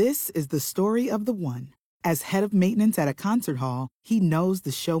This is the story of the one. As head of maintenance at a concert hall, he knows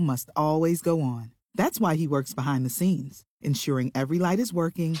the show must always go on. That's why he works behind the scenes, ensuring every light is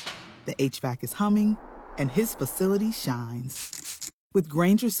working, the HVAC is humming, and his facility shines. With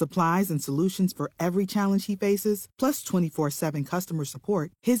Grainger's supplies and solutions for every challenge he faces, plus 24/7 customer support,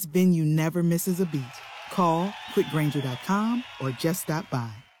 his venue never misses a beat. Call quickgrainger.com or just stop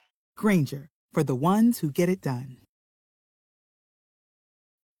by. Grainger, for the ones who get it done.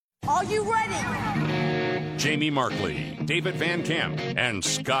 Are you ready? Jamie Markley, David Van Camp, and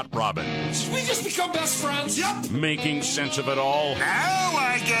Scott Robbins. We just become best friends. Yep. Making sense of it all. Now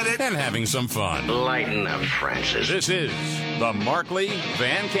I get it. And having some fun. Lighten up, Francis. This is the Markley,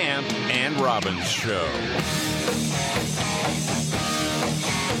 Van Camp, and Robbins Show.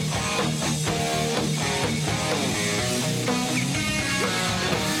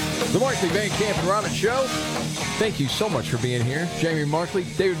 The Markley, Van Camp, and Robbins Show. Thank you so much for being here. Jamie Markley,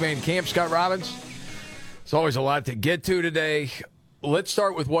 David Van Camp, Scott Robbins. It's always a lot to get to today. Let's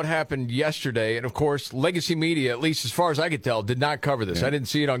start with what happened yesterday. And, of course, legacy media, at least as far as I could tell, did not cover this. Yeah. I didn't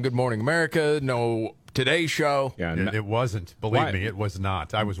see it on Good Morning America, no Today Show. Yeah, it wasn't. Believe me, it was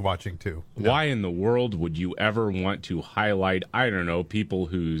not. I was watching, too. Why in the world would you ever want to highlight, I don't know, people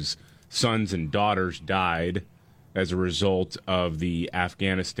whose sons and daughters died as a result of the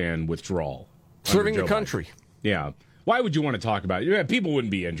Afghanistan withdrawal? Serving the country. Biden. Yeah. Why would you want to talk about it? Yeah, people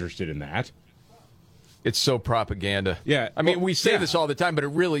wouldn't be interested in that. It's so propaganda. Yeah. I mean, we say this all the time, but it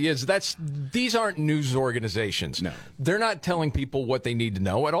really is. These aren't news organizations. No. They're not telling people what they need to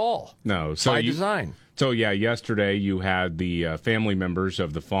know at all. No. By design. So, yesterday you had the family members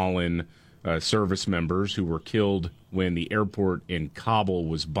of the fallen service members who were killed when the airport in Kabul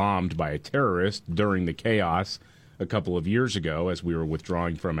was bombed by a terrorist during the chaos a couple of years ago as we were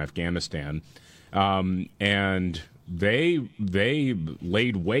withdrawing from Afghanistan. And they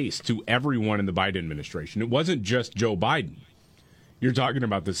laid waste to everyone in the Biden administration. It wasn't just Joe Biden. You're talking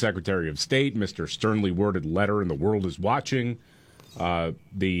about the Secretary of State, Mr. Sternly worded letter, and the world is watching.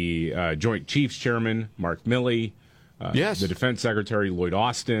 The Joint Chiefs Chairman, Mark Milley. Yes. The Defense Secretary, Lloyd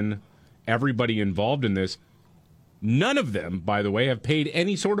Austin. Everybody involved in this. None of them, by the way, have paid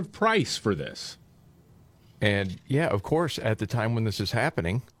any sort of price for this. And, of course, at the time when this is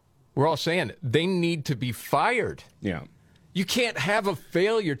happening, we're all saying they need to be fired. Yeah. You can't have a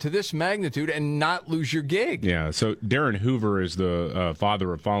failure to this magnitude and not lose your gig. Yeah, so Darren Hoover is the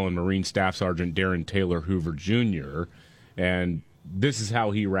father of fallen Marine Staff Sergeant Darren Taylor Hoover Jr., and this is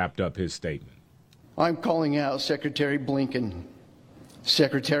how he wrapped up his statement. I'm calling out Secretary Blinken,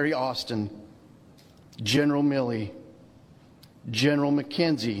 Secretary Austin, General Milley, General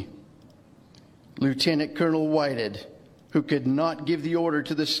McKenzie, Lieutenant Colonel Whitehead, who could not give the order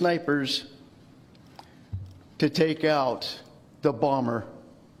to the snipers to take out the bomber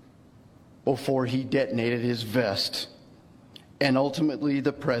before he detonated his vest, and ultimately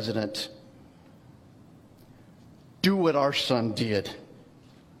the president. Do what our son did.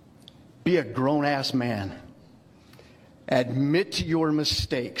 Be a grown-ass man. Admit to your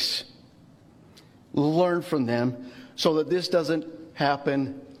mistakes. Learn from them so that this doesn't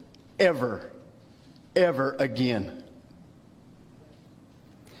happen ever again.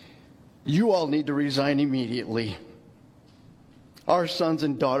 You all need to resign immediately. Our sons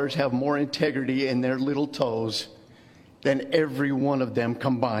and daughters have more integrity in their little toes than every one of them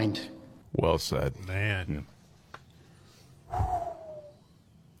combined. Well said. Man.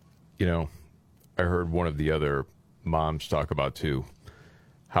 You know, I heard one of the other moms talk about, too,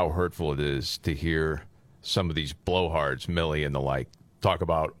 how hurtful it is to hear some of these blowhards, Millie and the like, talk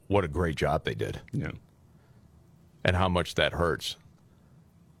about what a great job they did. Yeah. And how much that hurts.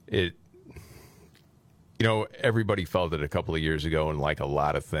 Everybody felt it a couple of years ago, and like a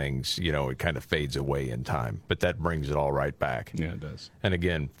lot of things, it kind of fades away in time. But that brings it all right back. Yeah, it does. And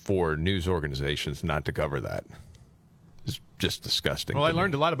again, for news organizations not to cover that is just disgusting. Well, I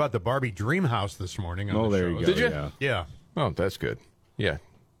learned a lot about the Barbie Dream House this morning. Oh, there you go. Did you? Yeah. Oh, that's good. Yeah.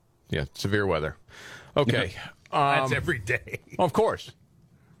 Yeah, severe weather. Okay. That's every day. Of course.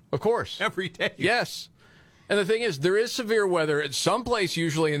 Every day. Yes. And the thing is, there is severe weather at some place,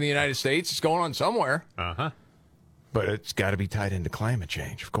 usually in the United States. It's going on somewhere. Uh-huh. But it's got to be tied into climate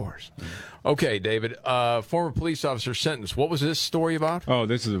change, of course. Okay, David, former police officer sentenced. What was this story about? Oh,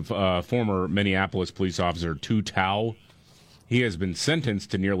 this is a former Minneapolis police officer, Tu Tao. He has been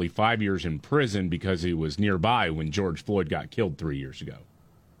sentenced to nearly 5 years in prison because he was nearby when George Floyd got killed 3 years ago.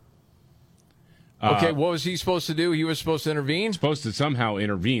 Okay, what was he supposed to do? He was supposed to intervene? Supposed to somehow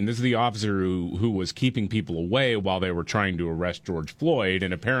intervene. This is the officer who was keeping people away while they were trying to arrest George Floyd,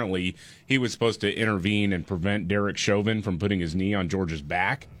 and apparently he was supposed to intervene and prevent Derek Chauvin from putting his knee on George's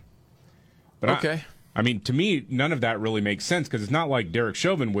back. But okay. I mean, to me, none of that really makes sense, because it's not like Derek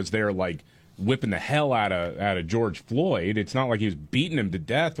Chauvin was there, like, whipping the hell out of George Floyd. It's not like he was beating him to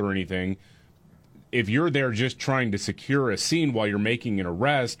death or anything. If you're there just trying to secure a scene while you're making an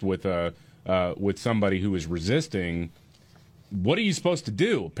arrest with somebody who is resisting, what are you supposed to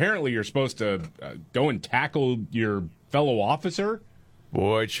do? Apparently, you're supposed to go and tackle your fellow officer.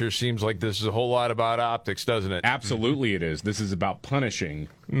 Boy, it sure seems like this is a whole lot about optics, doesn't it? Absolutely it is. This is about punishing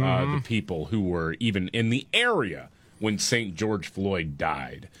the people who were even in the area when St. George Floyd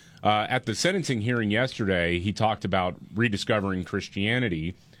died. At the sentencing hearing yesterday, he talked about rediscovering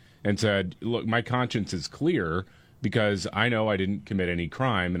Christianity and said, look, my conscience is clear because I know I didn't commit any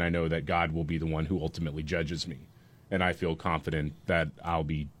crime, and I know that God will be the one who ultimately judges me. And I feel confident that I'll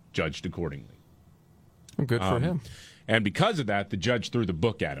be judged accordingly. Good for him. And because of that, the judge threw the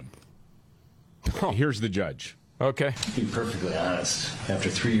book at him. Oh. Here's the judge. Okay. To be perfectly honest, after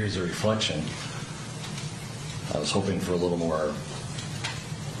 3 years of reflection, I was hoping for a little more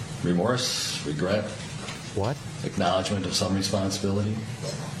remorse, regret. What? Acknowledgement of some responsibility.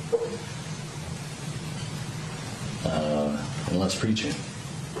 And less preaching.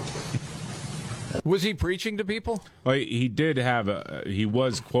 Was he preaching to people? Well, he did have he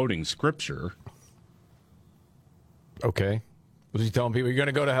was quoting scripture. Okay. Was he telling people you're going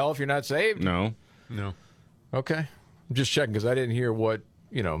to go to hell if you're not saved? No. Okay. I'm just checking because I didn't hear what,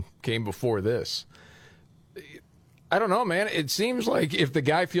 came before this. I don't know, man. It seems like if the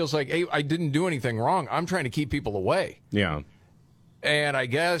guy feels like, hey, I didn't do anything wrong, I'm trying to keep people away. Yeah. And I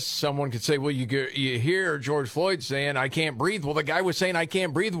guess someone could say, well, you hear George Floyd saying, I can't breathe. Well, the guy was saying, I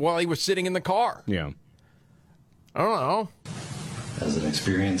can't breathe while he was sitting in the car. Yeah. I don't know. As an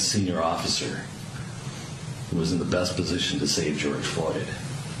experienced senior officer who was in the best position to save George Floyd.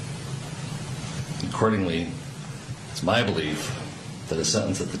 Accordingly, it's my belief that a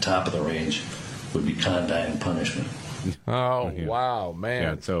sentence at the top of the range would be condign punishment. Oh, yeah. Wow, man.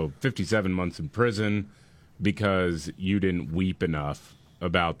 Yeah, so 57 months in prison because you didn't weep enough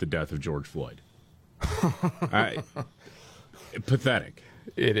about the death of George Floyd. Pathetic.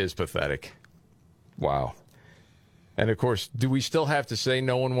 It is pathetic. Wow. And, of course, do we still have to say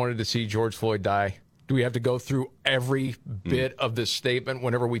no one wanted to see George Floyd die? Do we have to go through every bit of this statement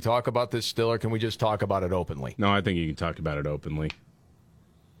whenever we talk about this still, or can we just talk about it openly? No, I think you can talk about it openly.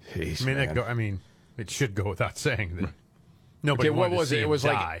 Jeez, it should go without saying that. Nobody what wanted was to see it? It him was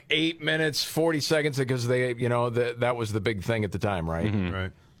die. like 8 minutes, 40 seconds because they, that was the big thing at the time, right? Mm-hmm.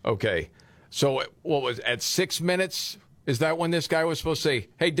 Right. Okay. So what was at 6 minutes? Is that when this guy was supposed to say,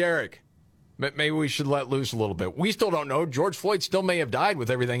 hey, Derek, maybe we should let loose a little bit? We still don't know. George Floyd still may have died with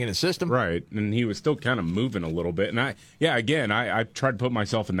everything in his system. Right. And he was still kind of moving a little bit. And I tried to put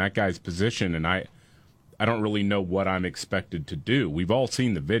myself in that guy's position, and I don't really know what I'm expected to do. We've all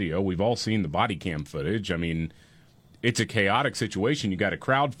seen the video. We've all seen the body cam footage. I mean, it's a chaotic situation. You got a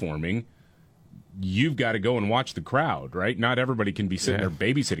crowd forming. You've got to go and watch the crowd, right? Not everybody can be sitting there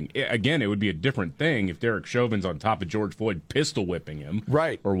babysitting. Again, it would be a different thing if Derek Chauvin's on top of George Floyd pistol whipping him.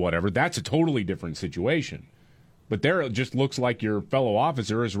 Right. Or whatever. That's a totally different situation. But there it just looks like your fellow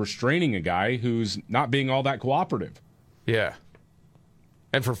officer is restraining a guy who's not being all that cooperative. Yeah.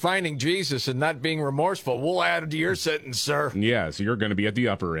 And for finding Jesus and not being remorseful, we'll add to your sentence, sir. Yeah, so you're going to be at the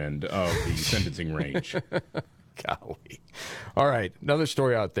upper end of the sentencing range. Golly. All right, another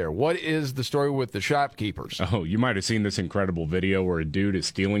story out there. What is the story with the shopkeepers? Oh, you might have seen this incredible video where a dude is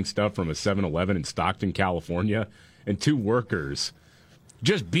stealing stuff from a 7-Eleven in Stockton, California, and two workers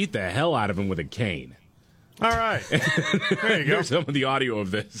just beat the hell out of him with a cane. All right. There you go. Here's some of the audio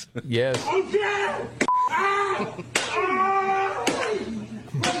of this. Yes.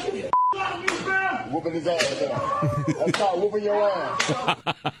 Whooping his ass. That's called whooping your ass.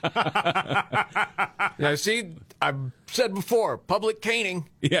 Now, see, I've said before, public caning.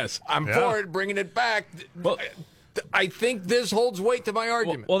 Yes. I'm for it, bringing it back. Well, I think this holds weight to my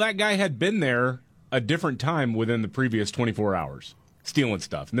argument. Well, that guy had been there a different time within the previous 24 hours, stealing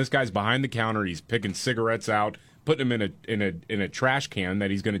stuff. And this guy's behind the counter. He's picking cigarettes out, putting them in a trash can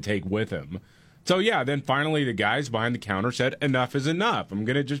that he's going to take with him. So yeah, then finally the guys behind the counter said, "Enough is enough.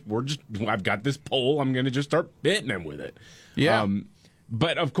 I've got this pole. I'm gonna just start hitting him with it." Yeah.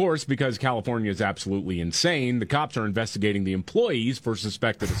 But of course, because California is absolutely insane, the cops are investigating the employees for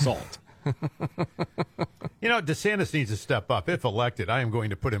suspected assault. You know, DeSantis needs to step up. If elected, I am going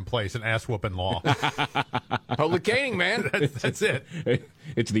to put in place an ass-whooping law. Public caning, man. That's it.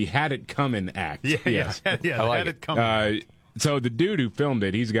 It's the Had It Comin' Act. Yeah. I like Had it coming. So the dude who filmed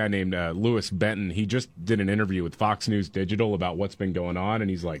it, he's a guy named Lewis Benton. He just did an interview with Fox News Digital about what's been going on, and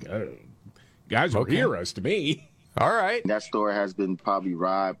he's like, guys are heroes to me. All right. That store has been probably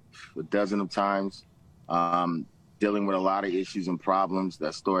robbed a dozen of times, dealing with a lot of issues and problems.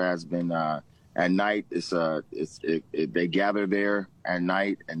 That store has been at night. They gather there at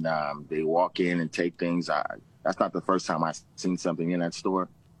night and they walk in and take things. That's not the first time I've seen something in that store.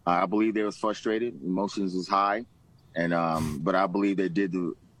 I believe they was frustrated. Emotions was high, and but I believe they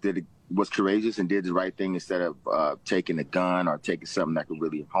was courageous and did the right thing instead of taking a gun or taking something that could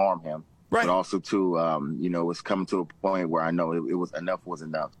really harm him. Right. But also, too, it's coming to a point where I know it was enough was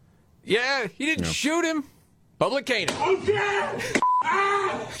enough. Yeah, he didn't shoot him. Public caning. Okay.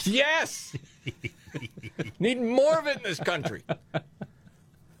 Yes. Need more of it in this country.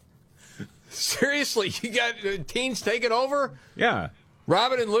 Seriously, you got teens taking over? Yeah.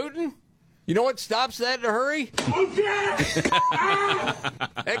 Robbing and looting? You know what stops that in a hurry?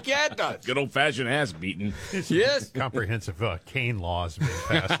 Heck yeah, it does. Good old-fashioned ass beating. Yes. Comprehensive cane laws being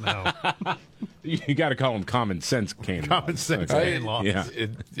passed now. You got to call them common sense cane laws. Common sense cane laws. Yeah.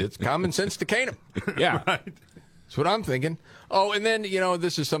 It's common sense to cane them. Yeah. Right. That's what I'm thinking. Oh, and then,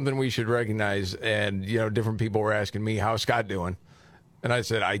 this is something we should recognize. And, different people were asking me, how's Scott doing? And I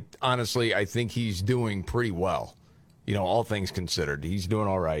said, I think he's doing pretty well. All things considered. He's doing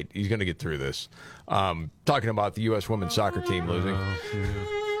all right. He's going to get through this. Talking about the U.S. women's soccer team losing.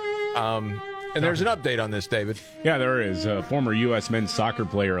 And there's an update on this, David. Yeah, there is. Former U.S. men's soccer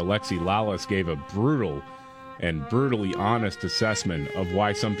player Alexi Lalas gave a brutal and brutally honest assessment of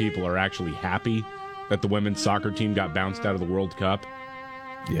why some people are actually happy that the women's soccer team got bounced out of the World Cup.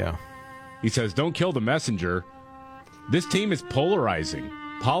 Yeah. He says, don't kill the messenger. This team is polarizing.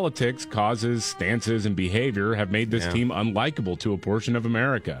 Politics, causes, stances, and behavior have made this team unlikable to a portion of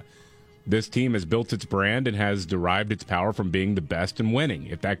America. This team has built its brand and has derived its power from being the best and winning.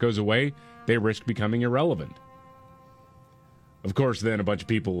 If that goes away, they risk becoming irrelevant. Of course, then a bunch of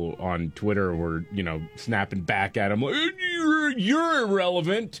people on Twitter were, snapping back at him, like, you're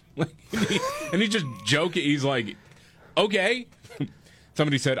irrelevant. And he's just joking. He's like, okay.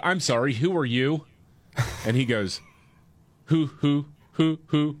 Somebody said, I'm sorry, who are you? And he goes, who?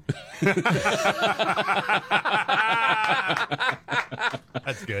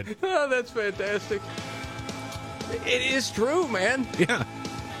 That's good. Oh, that's fantastic. It is true, man. Yeah.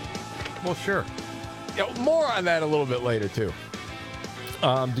 Well, sure. More on that a little bit later, too.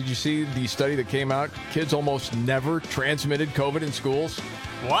 Did you see the study that came out? Kids almost never transmitted COVID in schools.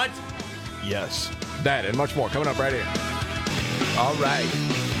 What? Yes. That and much more coming up right here. All right.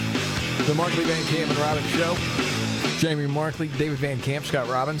 The Markley, Van Camp and Robbins Show. Jamie Markley, David Van Camp, Scott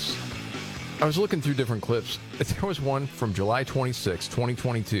Robbins. I was looking through different clips. There was one from July 26,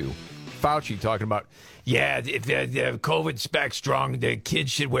 2022. Fauci talking about, if the COVID's back strong, the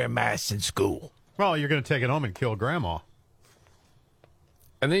kids should wear masks in school. Well, you're going to take it home and kill grandma.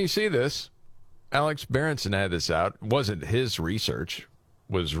 And then you see this. Alex Berenson had this out. It wasn't his research.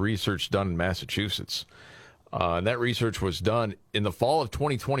 It was research done in Massachusetts. And that research was done in the fall of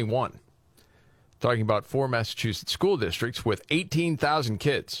 2021. Talking about 4 Massachusetts school districts with 18,000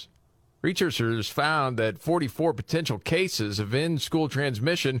 kids. Researchers found that 44 potential cases of in-school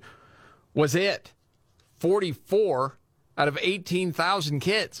transmission was it. 44 out of 18,000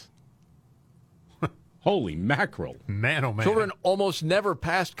 kids. Holy mackerel. Man, oh man. Children almost never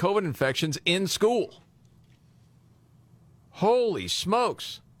passed COVID infections in school. Holy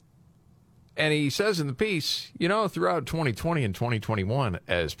smokes. And he says in the piece, throughout 2020 and 2021,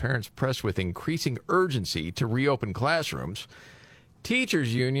 as parents pressed with increasing urgency to reopen classrooms,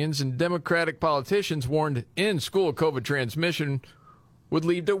 teachers' unions and Democratic politicians warned in-school COVID transmission would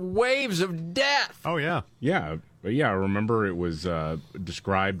lead to waves of death. Oh, yeah. Yeah. I remember it was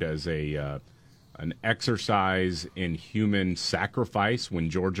described as an exercise in human sacrifice when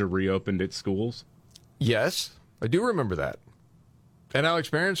Georgia reopened its schools. Yes, I do remember that. And Alex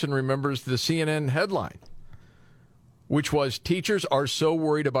Berenson remembers the CNN headline, which was, teachers are so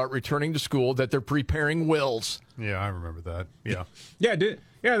worried about returning to school that they're preparing wills. Yeah, I remember that. Yeah.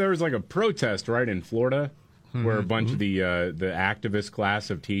 There was like a protest, right, in Florida, where a bunch of the activist class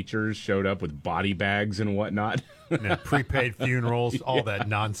of teachers showed up with body bags and whatnot. Yeah, prepaid funerals, all that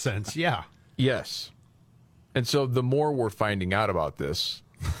nonsense. Yeah. Yes. And so the more we're finding out about this,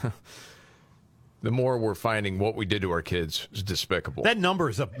 the more we're finding what we did to our kids is despicable. That number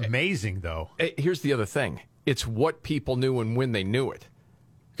is amazing, though. Here's the other thing. It's what people knew and when they knew it.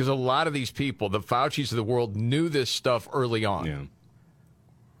 Because a lot of these people, the Faucis of the world, knew this stuff early on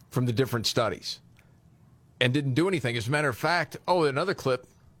from the different studies and didn't do anything. As a matter of fact, another clip,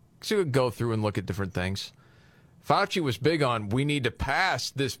 so you could go through and look at different things. Fauci was big on, we need to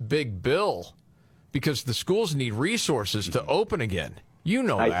pass this big bill because the schools need resources to open again. You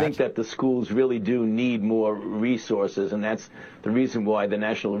know that. I think that the schools really do need more resources, and that's the reason why the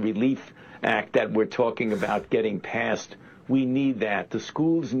National Relief Act that we're talking about getting passed, we need that. The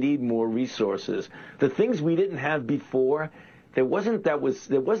schools need more resources. The things we didn't have before, there wasn't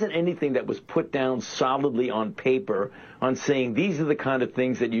anything that was put down solidly on paper on saying these are the kind of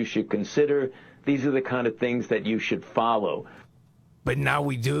things that you should consider, these are the kind of things that you should follow. But now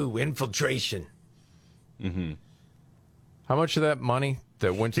we do. Infiltration. Mm-hmm. How much of that money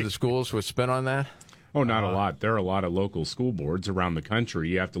that went to the schools was spent on that? Oh, not a lot. There are a lot of local school boards around the country.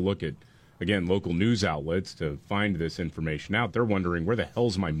 You have to look at, again, local news outlets to find this information out. They're wondering, where the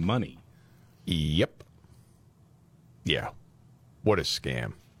hell's my money? Yep. Yeah. What a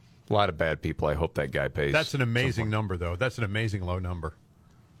scam. A lot of bad people. I hope that guy pays. That's an amazing number, though. That's an amazing low number.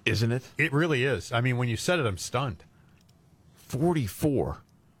 Isn't it? It really is. I mean, when you said it, I'm stunned. 44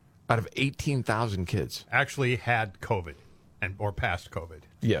 out of 18,000 kids actually had COVID or passed COVID.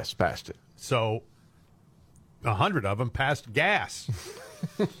 Yes, passed it. So 100 of them passed gas.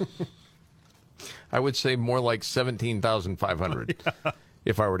 I would say more like 17,500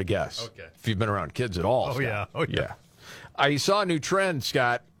 if I were to guess. Okay. If you've been around kids at all. Oh, Scott. yeah. Oh, yeah. I saw a new trend,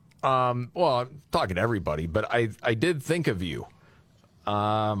 Scott. Well, I'm talking to everybody, but I did think of you.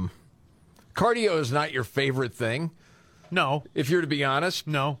 Cardio is not your favorite thing. No. If you're to be honest.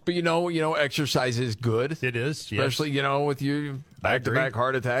 No. But you know, exercise is good. It is, especially, with you back-to-back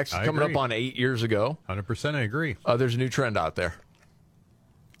heart attacks coming up on 8 years ago. 100% I agree. There's a new trend out there.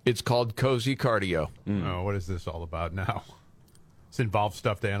 It's called cozy cardio. Oh, what is this all about now? Does it involve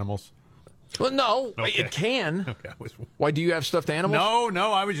stuffed animals? Well, no, Okay. it can. Okay. Why, do you have stuffed animals?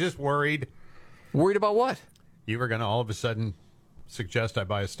 No, I was just worried. Worried about what? You were going to all of a sudden suggest I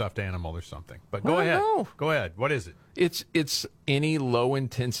buy a stuffed animal or something. But go ahead. No. Go ahead. What is it? It's any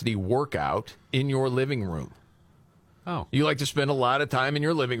low-intensity workout in your living room. Oh. You like to spend a lot of time in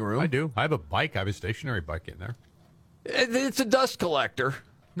your living room. I do. I have a bike. I have a stationary bike in there. It's a dust collector.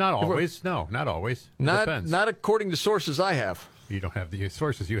 Not always. No, not always. It depends. Not according to sources I have. You don't have the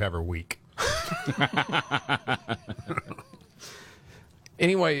sources you have are weak.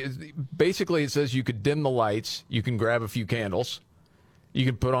 Anyway, basically it says you could dim the lights, you can grab a few candles, you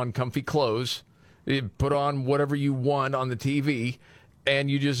can put on comfy clothes, put on whatever you want on the TV, and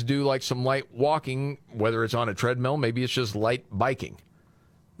you just do like some light walking, whether it's on a treadmill, maybe it's just light biking.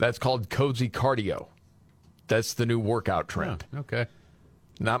 That's called cozy cardio. That's the new workout trend. Oh, okay.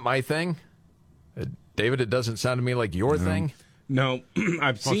 Not my thing. David, it doesn't sound to me like your thing. No,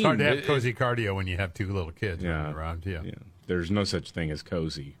 I've seen. It's hard to have cozy cardio when you have two little kids running around. Yeah. There's no such thing as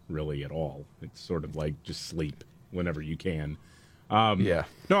cozy, really, at all. It's sort of like just sleep whenever you can. No,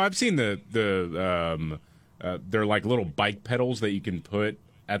 I've seen they're like little bike pedals that you can put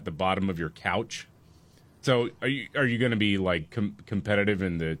at the bottom of your couch. So are you going to be like competitive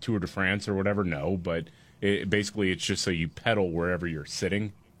in the Tour de France or whatever? No, but basically it's just so you pedal wherever you're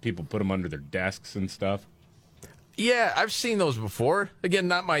sitting. People put them under their desks and stuff. Yeah, I've seen those before. Again,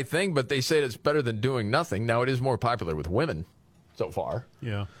 not my thing, but they say it's better than doing nothing. Now, it is more popular with women so far.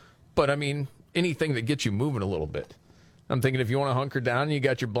 Yeah. But, I mean, anything that gets you moving a little bit. I'm thinking if you want to hunker down, you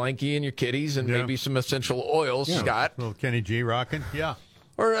got your blankie and your kitties and maybe some essential oils, Scott. A little Kenny G rocking. Yeah.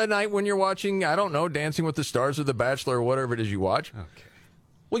 Or a night when you're watching, I don't know, Dancing with the Stars or The Bachelor or whatever it is you watch. Okay.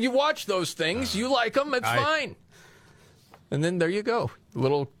 Well, you watch those things. You like them. It's fine. And then there you go. A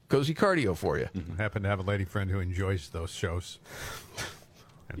little cozy cardio for you. I happen to have a lady friend who enjoys those shows.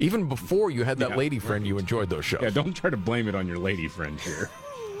 Even before you had that lady friend, you enjoyed those shows. Yeah, don't try to blame it on your lady friend here.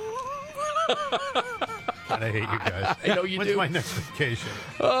 God, I hate you guys. I know you When's do. my next vacation?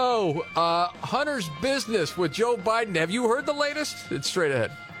 Hunter's Business with Joe Biden. Have you heard the latest? It's straight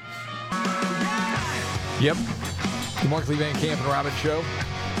ahead. Yep. The Markley, Van Camp and Robbins Show.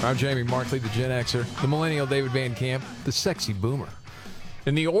 I'm Jamie Markley, the Gen Xer, the Millennial David Van Camp, the Sexy Boomer.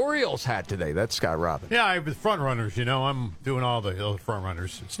 In the Orioles hat today, that's Scott Robbins. Yeah, I'm with front runners. I'm doing all the front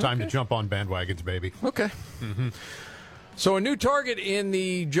runners. It's time to jump on bandwagons, baby. Okay. Mm-hmm. So a new target in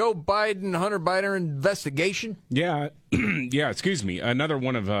the Joe Biden, Hunter Biden investigation? Yeah. Excuse me. Another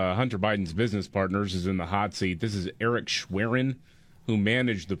one of Hunter Biden's business partners is in the hot seat. This is Eric Schwerin, who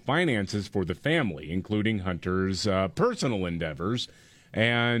managed the finances for the family, including Hunter's personal endeavors.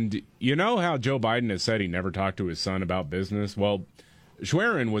 And you know how Joe Biden has said he never talked to his son about business? Well,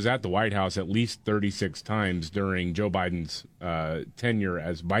 Schwerin was at the White House at least 36 times during Joe Biden's tenure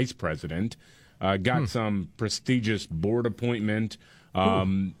as vice president. Got some prestigious board appointment.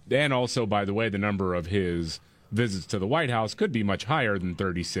 And also, by the way, the number of his visits to the White House could be much higher than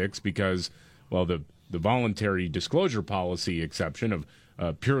 36 because, well, the voluntary disclosure policy exception of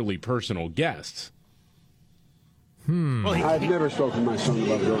purely personal guests. Well, I've never spoken to my son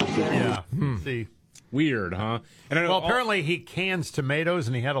about going to Yeah. See. Weird, huh? And I know apparently he cans tomatoes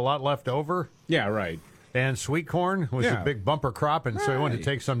and he had a lot left over. Yeah, right. And sweet corn was a big bumper crop, and so he wanted to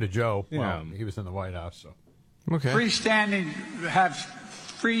take some to Joe. Yeah. Well, he was in the White House, so. Okay. Freestanding, have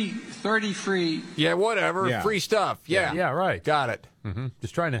 30 free. Yeah, whatever. Yeah. Free stuff. Yeah. Yeah, right. Got it. Mm-hmm.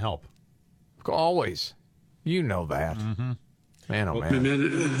 Just trying to help. Always. You know that. Mm-hmm. Man, oh, man.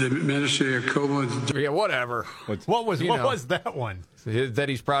 The Administrator Coburn. Yeah, whatever. What was that one? That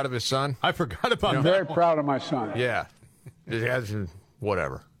he's proud of his son? I forgot about that. I'm very proud of my son. Yeah.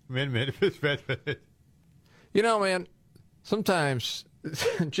 Whatever. You know, man, sometimes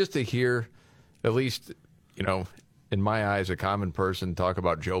just to hear, at least, in my eyes, a common person talk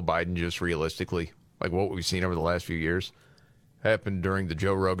about Joe Biden just realistically, like what we've seen over the last few years, happened during the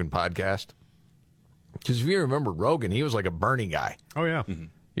Joe Rogan podcast. Because if you remember Rogan, he was like a Bernie guy. Oh, yeah. Mm-hmm.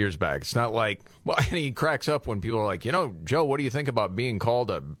 Years back. It's not like, well, and he cracks up when people are like, Joe, what do you think about being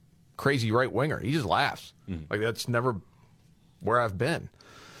called a crazy right winger? He just laughs. Mm-hmm. Like, that's never where I've been.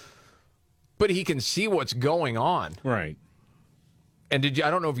 But he can see what's going on. Right. And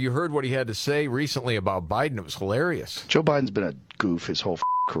I don't know if you heard what he had to say recently about Biden. It was hilarious. Joe Biden's been a goof his whole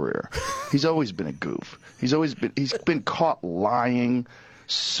career. He's always been a goof. He's been caught lying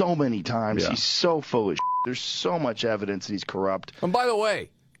so many times. Yeah. He's so full of shit. There's so much evidence that he's corrupt. And by the way,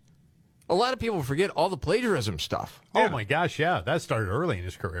 a lot of people forget all the plagiarism stuff. Oh, my gosh, yeah. That started early in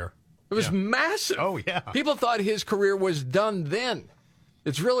his career. It was massive. Oh, yeah. People thought his career was done then.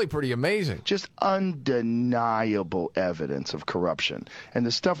 It's really pretty amazing. Just undeniable evidence of corruption. And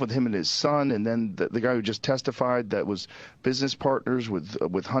the stuff with him and his son, and then the guy who just testified that was business partners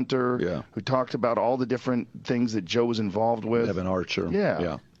with Hunter, who talked about all the different things that Joe was involved with. Evan Archer.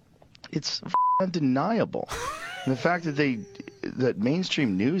 Yeah. It's undeniable. And the fact that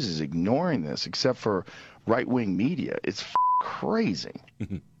mainstream news is ignoring this, except for right-wing media, it's crazy.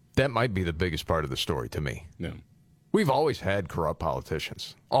 That might be the biggest part of the story to me. No. We've always had corrupt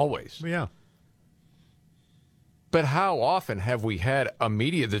politicians. Always. Yeah. But how often have we had a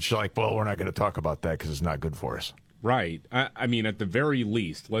media that's like, well, we're not going to talk about that because it's not good for us? Right. I mean, at the very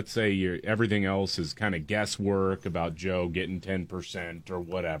least, let's say everything else is kind of guesswork about Joe getting 10% or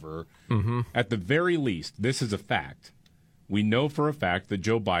whatever. Mm-hmm. At the very least, this is a fact. We know for a fact that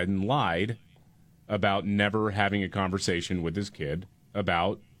Joe Biden lied about never having a conversation with his kid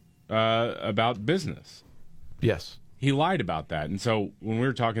about business. Yes. He lied about that. And so when we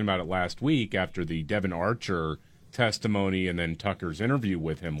were talking about it last week after the Devin Archer testimony and then Tucker's interview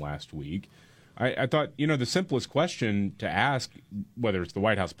with him last week, I thought, the simplest question to ask, whether it's the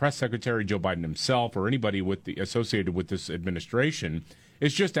White House press secretary, Joe Biden himself, or anybody associated with this administration,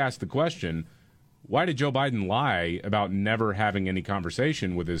 is just ask the question, why did Joe Biden lie about never having any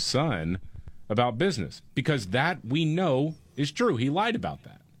conversation with his son about business? Because that we know is true. He lied about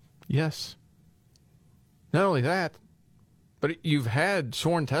that. Yes. Not only that, but you've had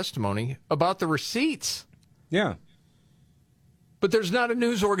sworn testimony about the receipts. Yeah. But there's not a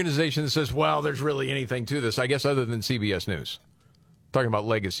news organization that says, well, there's really anything to this, I guess, other than CBS News. Talking about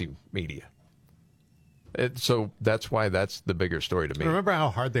legacy media. So that's why that's the bigger story to me. Remember how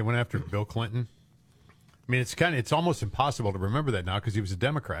hard they went after Bill Clinton? I mean, it's almost impossible to remember that now because he was a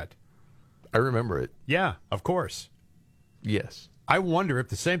Democrat. I remember it. Yeah, of course. Yes. I wonder if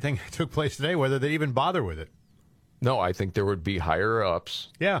the same thing took place today, whether they even bother with it. No, I think there would be higher-ups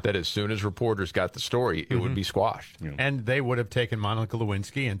that as soon as reporters got the story, it would be squashed. Yeah. And they would have taken Monica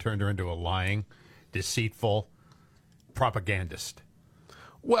Lewinsky and turned her into a lying, deceitful propagandist.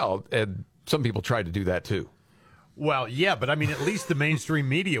 Well, and some people tried to do that, too. Well, yeah, but I mean, at least the mainstream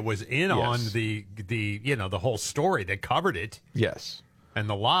media was in on the whole story. They covered it. Yes. And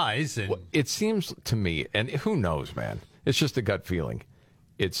the lies. And well, it seems to me, and who knows, man, it's just a gut feeling.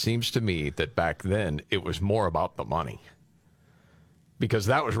 It seems to me that back then it was more about the money because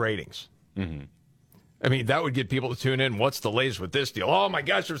that was ratings. Mm-hmm. I mean, that would get people to tune in. What's the latest with this deal? Oh, my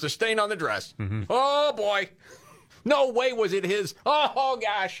gosh, there's a stain on the dress. Mm-hmm. Oh, boy. No way was it his. Oh,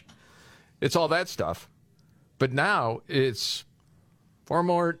 gosh. It's all that stuff. But now it's far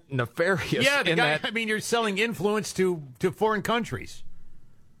more nefarious. Yeah, you're selling influence to foreign countries.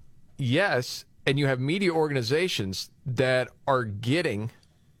 Yes, and you have media organizations that are getting,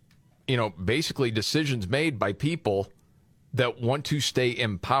 basically decisions made by people that want to stay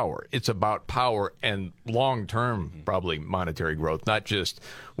in power. It's about power and long-term, probably monetary growth, not just,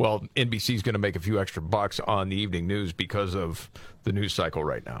 well, NBC's going to make a few extra bucks on the evening news because of the news cycle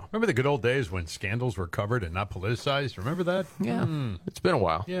right now. Remember the good old days when scandals were covered and not politicized? Remember that? Yeah. It's been a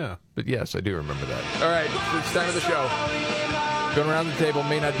while. Yeah. But yes, I do remember that. All right, it's time of the show. Going around the table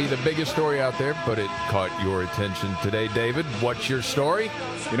may not be the biggest story out there, but it caught your attention today, David. What's your story?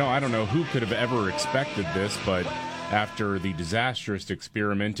 You know, I don't know who could have ever expected this, but after the disastrous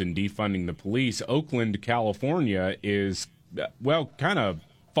experiment in defunding the police, Oakland, California is, well, kind of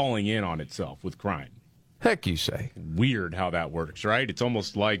falling in on itself with crime. Heck, you say. Weird how that works, right? It's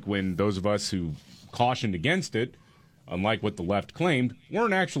almost like when those of us who cautioned against it, unlike what the left claimed,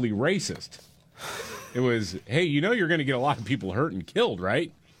 weren't actually racist. It was, hey, you know you're going to get a lot of people hurt and killed,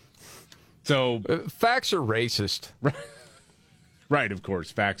 right? So facts are racist. Right, of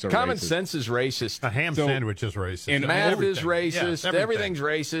course. Facts are Common racist. sense is racist. A ham sandwich is racist. And math is racist. Yes, everything's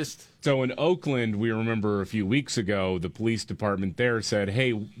racist. So in Oakland, we remember a few weeks ago, the police department there said,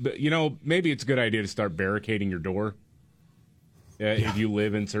 hey, you know, maybe it's a good idea to start barricading your door if you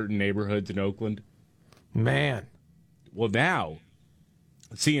live in certain neighborhoods in Oakland. Man. Well, now,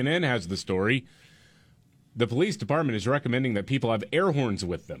 CNN has the story. The police department is recommending that people have air horns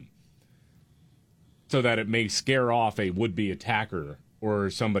with them so that it may scare off a would-be attacker or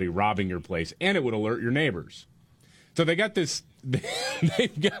somebody robbing your place, and it would alert your neighbors. So they got this.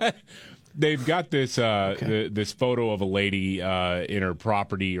 They've got this this photo of a lady in her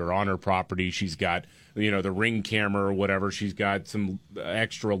property or on her property. She's got the Ring camera or whatever. She's got some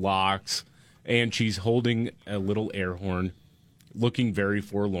extra locks, and she's holding a little air horn, looking very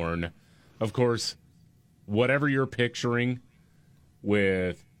forlorn. Of course, whatever you're picturing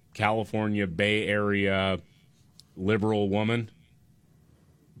with California Bay Area liberal woman,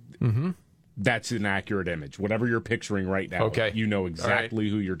 that's an accurate image. Whatever you're picturing right now, you know exactly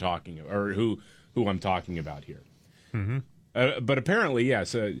who you're talking about, or who I'm talking about here. But apparently,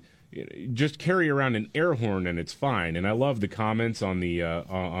 yes, just carry around an air horn and it's fine. And I love the comments on the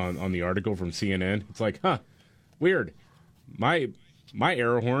on the article from CNN. It's like, weird. My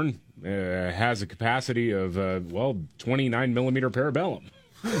air horn has a capacity of 29 millimeter parabellum.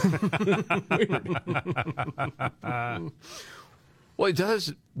 Well, it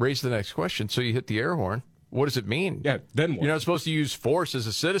does raise the next question. So you hit the air horn. What does it mean? Yeah, then what? You're not supposed to use force as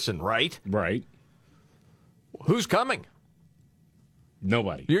a citizen, right? Right. Who's coming?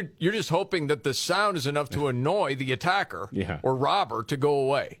 Nobody. You're just hoping that the sound is enough to annoy the attacker or robber to go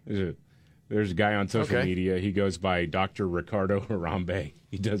away. There's a guy on social media. He goes by Dr. Ricardo Harambe.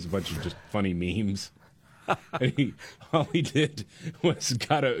 He does a bunch of just funny memes. And all he did was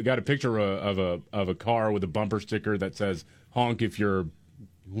got a picture of a car with a bumper sticker that says "honk if you're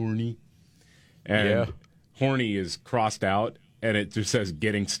horny," and horny is crossed out, and it just says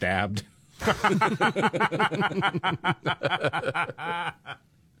 "getting stabbed."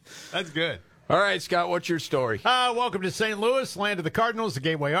 That's good. All right, Scott, what's your story? Welcome to St. Louis, land of the Cardinals, the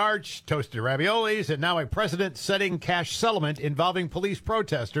Gateway Arch, toasted raviolis, and now a precedent-setting cash settlement involving police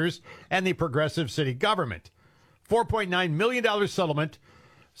protesters and the progressive city government. $4.9 million settlement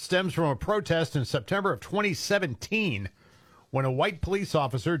stems from a protest in September of 2017 when a white police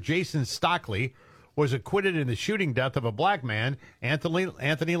officer, Jason Stockley, was acquitted in the shooting death of a black man,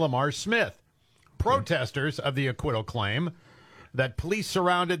 Anthony Lamar Smith. Protesters of the acquittal claim that police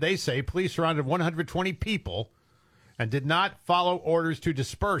surrounded 120 people and did not follow orders to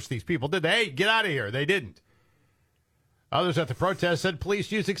disperse these people. Did they? Hey, get out of here. They didn't. Others at the protest said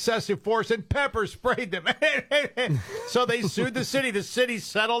police used excessive force and pepper sprayed them. So they sued the city. The city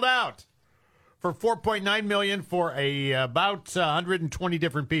settled out for $4.9 million for about 120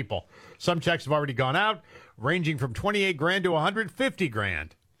 different people. Some checks have already gone out, ranging from $28,000 to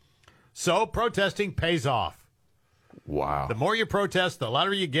 $150,000. So protesting pays off. Wow. The more you protest, the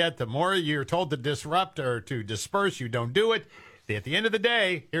louder you get, the more you're told to disrupt or to disperse. You don't do it. At the end of the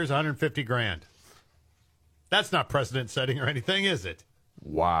day, here's $150,000. That's not precedent setting or anything, is it?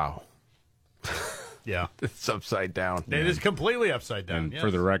 Wow. Yeah. It's upside down. It is completely upside down. And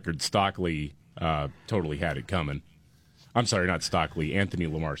for the record, Stockley totally had it coming. I'm sorry, not Stockley, Anthony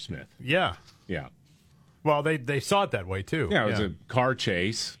Lamar Smith. Yeah. Yeah. Well, they saw it that way, too. Yeah, it was a car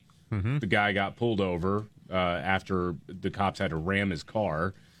chase. The guy got pulled over after the cops had to ram his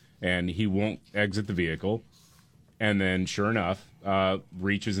car, and he won't exit the vehicle. And then, sure enough,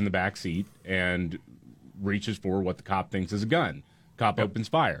 reaches in the back seat and reaches for what the cop thinks is a gun. Cop opens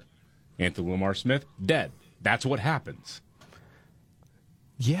fire. Anthony Lamar Smith, dead. That's what happens.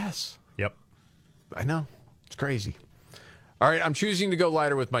 Yes. Yep. I know. It's crazy. All right, I'm choosing to go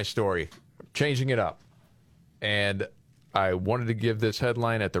lighter with my story. I'm changing it up. And I wanted to give this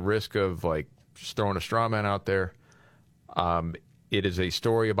headline at the risk of just throwing a straw man out there. It is a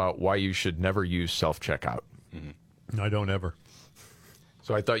story about why you should never use self-checkout. I don't ever.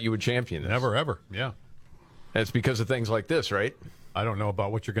 So I thought you would champion this. Never, ever, yeah. And it's because of things like this, right? I don't know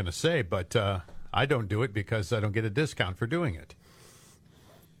about what you're going to say, but I don't do it because I don't get a discount for doing it.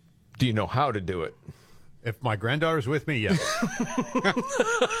 Do you know how to do it? If my granddaughter's with me, yes.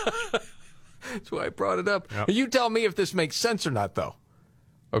 That's why I brought it up. Yep. You tell me if this makes sense or not, though.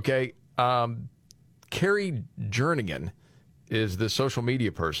 Okay? Carrie Jernigan is the social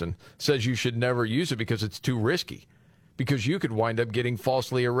media person, says you should never use it because it's too risky. Because you could wind up getting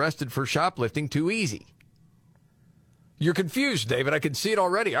falsely arrested for shoplifting too easy. You're confused, David. I can see it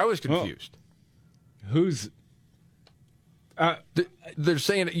already. I was confused. Well, who's... They're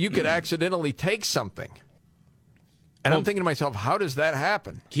saying that you could accidentally take something. And I'm thinking to myself, how does that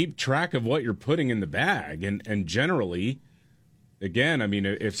happen? Keep track of what you're putting in the bag. And generally, again, I mean,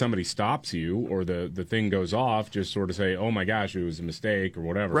 if somebody stops you or the thing goes off, just sort of say, oh, my gosh, it was a mistake or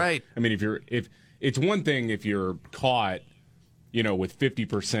whatever. Right. I mean, if it's one thing if you're caught, with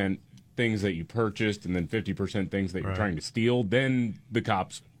 50% things that you purchased and then 50% things that you're trying to steal, then the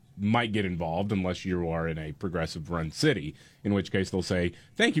cops might get involved unless you are in a progressive run city, in which case they'll say,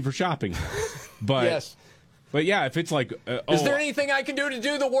 thank you for shopping. But yes. But yeah, if it's like, is there anything I can do to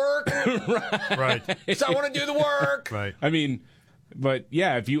do the work? Right. So I want to do the work. Right. I mean, but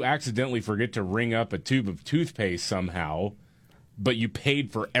yeah, if you accidentally forget to ring up a tube of toothpaste somehow, but you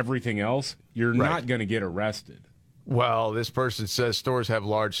paid for everything else, you're not going to get arrested. Well, this person says stores have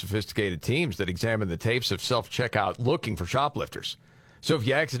large, sophisticated teams that examine the tapes of self-checkout looking for shoplifters. So if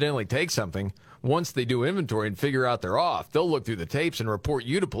you accidentally take something, once they do inventory and figure out they're off, they'll look through the tapes and report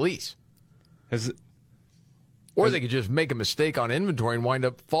you to police. Or they could just make a mistake on inventory and wind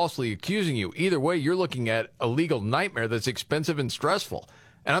up falsely accusing you. Either way, you're looking at a legal nightmare that's expensive and stressful.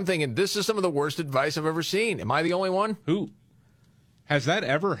 And I'm thinking, this is some of the worst advice I've ever seen. Am I the only one? Who? Has that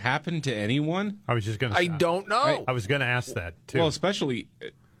ever happened to anyone? I was just going to I don't know. I was going to ask that, too. Well, especially,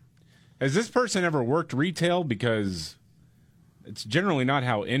 has this person ever worked retail? Because it's generally not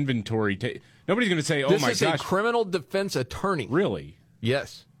how inventory... Nobody's going to say, oh, my gosh. This is a criminal defense attorney. Really?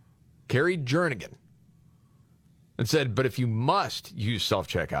 Yes. Carrie Jernigan. And said, but if you must use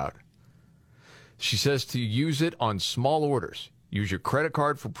self-checkout, she says to use it on small orders. Use your credit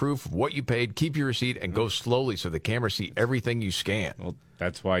card for proof of what you paid, keep your receipt, and go slowly so the cameras see everything you scan. Well,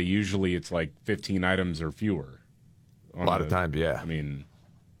 that's why usually it's like 15 items or fewer. A lot of times, yeah. I mean...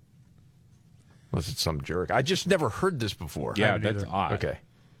 Unless it's some jerk. I just never heard this before. Yeah, that's odd. Okay.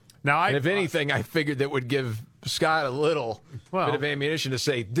 Now, and if anything, I figured that would give Scott a little bit of ammunition to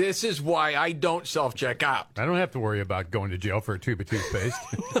say, this is why I don't self-check out. I don't have to worry about going to jail for a tube of toothpaste.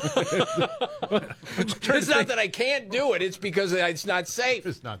 It's not that I can't do it. It's because it's not safe.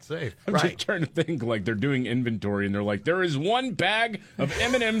 It's not safe. I'm just trying to think, like, they're doing inventory, and they're like, there is one bag of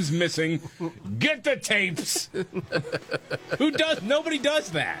M&M's missing. Get the tapes. Who does? Nobody does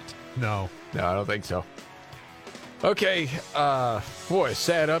that. No, I don't think so. Okay, boy, a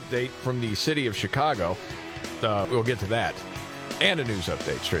sad update from the city of Chicago. We'll get to that. And a news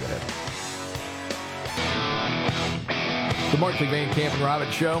update straight ahead. The Markley, Van Camp and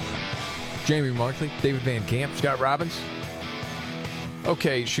Robbins Show. Jamie Markley, David Van Camp, Scott Robbins.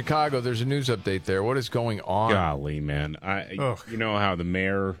 Okay, Chicago, there's a news update there. What is going on? Golly, man. You know how the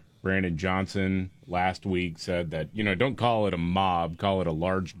mayor, Brandon Johnson, last week said that, don't call it a mob, call it a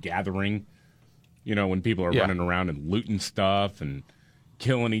large gathering. When people are running around and looting stuff and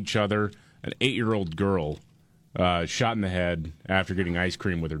killing each other. An 8-year-old girl shot in the head after getting ice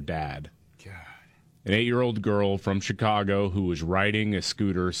cream with her dad. God. An 8-year-old girl from Chicago who was riding a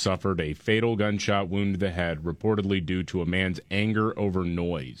scooter suffered a fatal gunshot wound to the head, reportedly due to a man's anger over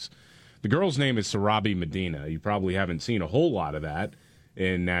noise. The girl's name is Sarabi Medina. You probably haven't seen a whole lot of that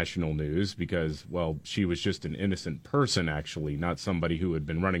in national news because, well, she was just an innocent person, actually, not somebody who had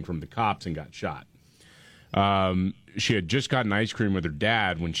been running from the cops and got shot. She had just gotten ice cream with her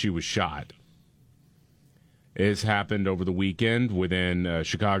dad when she was shot. This happened over the weekend within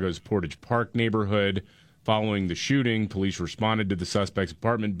Chicago's Portage Park neighborhood. Following the shooting, police responded to the suspect's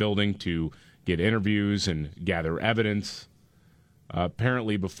apartment building to get interviews and gather evidence.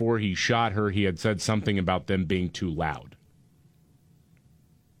 Apparently, before he shot her, he had said something about them being too loud.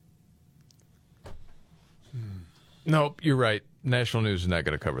 Nope, you're right. National news is not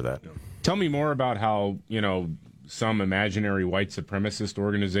going to cover that. Tell me more about how, some imaginary white supremacist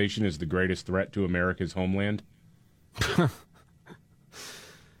organization is the greatest threat to America's homeland.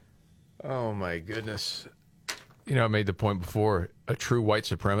 Oh, my goodness. I made the point before, a true white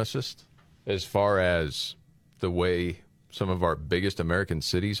supremacist, as far as the way some of our biggest American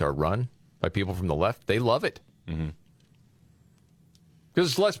cities are run by people from the left, they love it. Mm-hmm.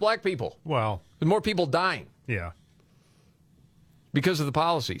 Because it's less black people. Well, there's more people dying. Yeah. Because of the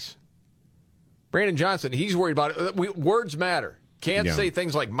policies. Brandon Johnson, he's worried about it. Words matter. Can't say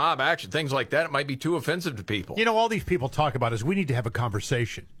things like mob action, things like that. It might be too offensive to people. You know, all these people talk about is we need to have a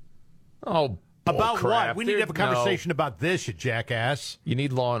conversation. Oh, about crap. what? We need to have a conversation about this, you jackass. You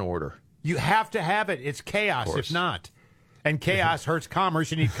need law and order. You have to have it. It's chaos if not. And chaos hurts commerce.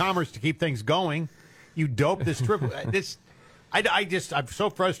 You need commerce to keep things going. You dope this trip. I'm so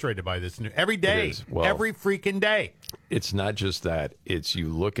frustrated by this. Every day. Well, every freaking day. It's not just that. It's you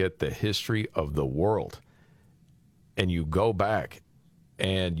look at the history of the world and you go back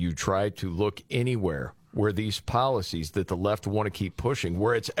and you try to look anywhere where these policies that the left want to keep pushing,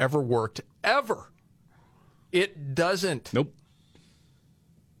 where it's ever worked, ever. It doesn't. Nope.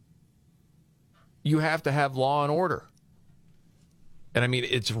 You have to have law and order. And I mean,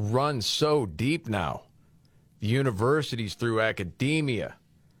 it's run so deep now. The universities through academia.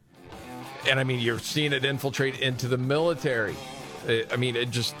 And I mean, you're seeing it infiltrate into the military. I mean,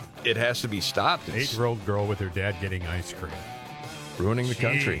 it has to be stopped. 8-year-old girl with her dad getting ice cream. Ruining the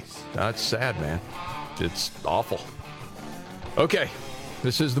country. That's sad, man. It's awful. Okay.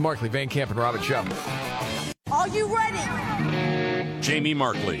 This is the Markley, Van Camp, and Robbins Show. Are you ready? Jamie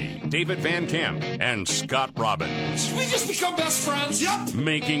Markley, David Van Camp, and Scott Robbins. We just become best friends. Yep.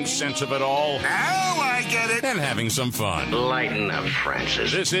 Making sense of it all. Now I get it. And having some fun. Lighten up,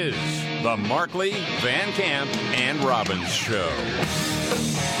 Francis. This is the Markley, Van Camp, and Robbins Show.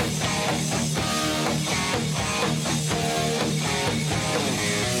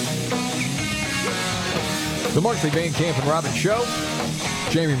 The Markley, Van Camp, and Robbins Show.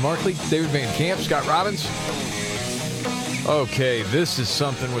 Jamie Markley, David Van Camp, Scott Robbins. Okay, this is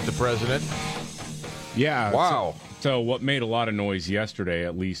something with the president. Yeah. Wow. So what made a lot of noise yesterday,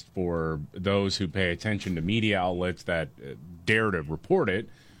 at least for those who pay attention to media outlets that dare to report it,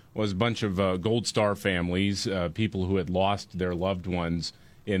 was a bunch of Gold Star families, people who had lost their loved ones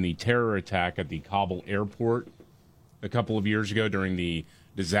in the terror attack at the Kabul airport a couple of years ago during the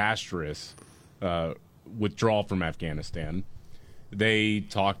disastrous withdrawal from Afghanistan. They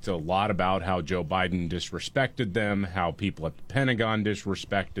talked a lot about how Joe Biden disrespected them, how people at the Pentagon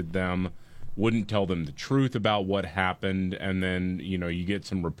disrespected them, wouldn't tell them the truth about what happened, and then, you know, you get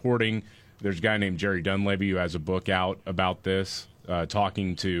some reporting. There's a guy named Jerry Dunleavy who has a book out about this,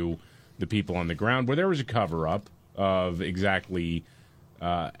 talking to the people on the ground, where there was a cover-up of exactly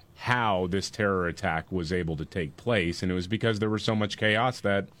how this terror attack was able to take place, and it was because there was so much chaos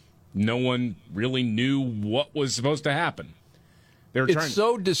that no one really knew what was supposed to happen. It's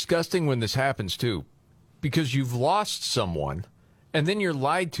so disgusting when this happens, too, because you've lost someone, and then you're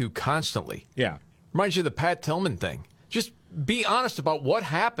lied to constantly. Yeah. Reminds you of the Pat Tillman thing. Just be honest about what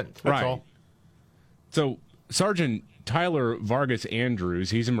happened. That's all. So Sergeant Tyler Vargas Andrews,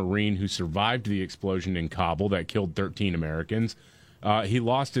 he's a Marine who survived the explosion in Kabul that killed 13 Americans. He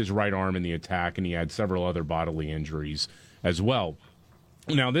lost his right arm in the attack, and he had several other bodily injuries as well.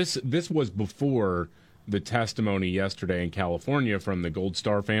 Now, this was before the testimony yesterday in California from the Gold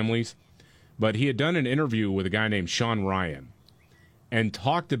Star families, but he had done an interview with a guy named Sean Ryan and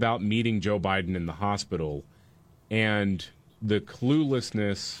talked about meeting Joe Biden in the hospital, and the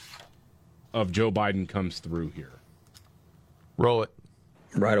cluelessness of Joe Biden comes through here. Roll it.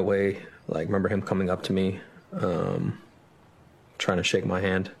 Right away, remember him coming up to me, trying to shake my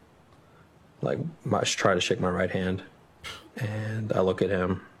hand, try to shake my right hand, and I look at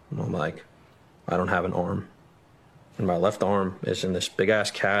him, and I'm like, I don't have an arm. And my left arm is in this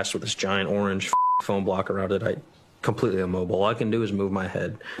big-ass cast with this giant orange foam block around it. I'm completely immobile. All I can do is move my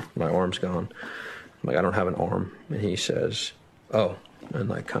head. My arm's gone. I'm like, I don't have an arm. And he says, oh, and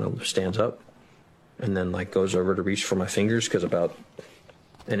kind of stands up and then goes over to reach for my fingers because about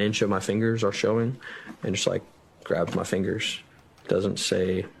an inch of my fingers are showing, and just grabs my fingers. Doesn't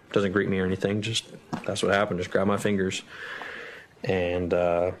greet me or anything. Just, that's what happened. Just grab my fingers. And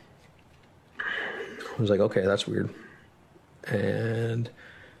I was like, okay, that's weird. And,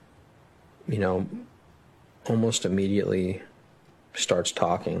 almost immediately starts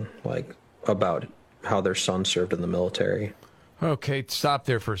talking, about how their son served in the military. Okay, stop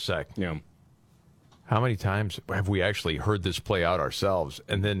there for a sec. Yeah. How many times have we actually heard this play out ourselves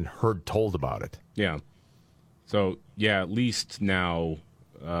and then heard told about it? Yeah. So, yeah, at least now,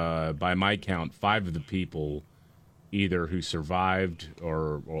 by my count, 5 of the people either who survived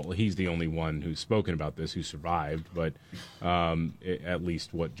or he's the only one who's spoken about this who survived, but at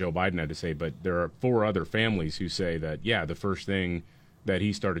least what Joe Biden had to say. But there are 4 other families who say that, yeah, the first thing that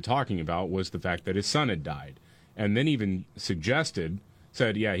he started talking about was the fact that his son had died. and then even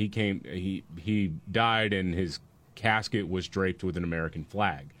said, yeah, he died and his casket was draped with an American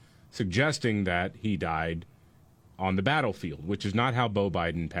flag, suggesting that he died on the battlefield, which is not how Beau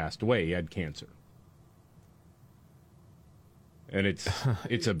Biden passed away. He had cancer. And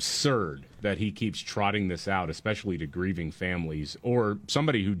it's absurd that he keeps trotting this out, especially to grieving families or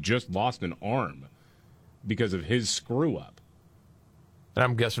somebody who just lost an arm because of his screw-up. And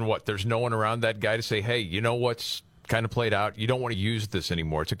I'm guessing there's no one around that guy to say, hey, you know what's kind of played out? You don't want to use this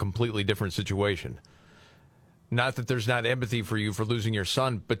anymore. It's a completely different situation. Not that there's not empathy for you for losing your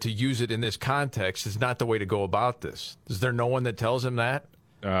son, but to use it in this context is not the way to go about this. Is there no one that tells him that?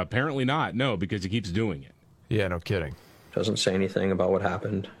 Apparently not, no, because he keeps doing it. Yeah, no kidding. Doesn't say anything about what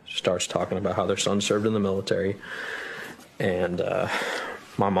happened. Starts talking about how their son served in the military. And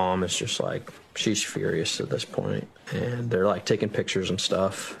my mom is just like, she's furious at this point. And they're like taking pictures and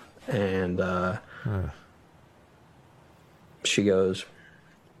stuff. And she was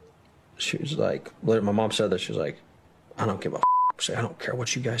like, my mom said that, she was like, I don't give a f***. I don't care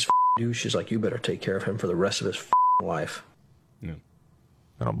what you guys do. She's like, you better take care of him for the rest of his life. No.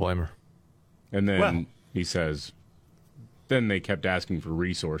 I don't blame her. And then he says, then they kept asking for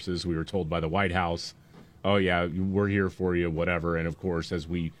resources. We were told by the White House, oh, yeah, we're here for you, whatever. And, of course, as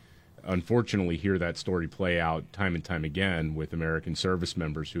we unfortunately hear that story play out time and time again with American service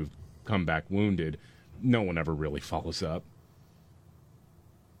members who've come back wounded, no one ever really follows up.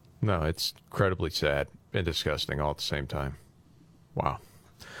 No, it's incredibly sad and disgusting all at the same time. Wow.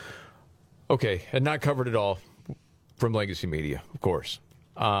 Okay, and not covered at all from legacy media, of course.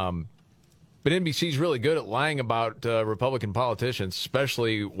 But NBC's really good at lying about Republican politicians,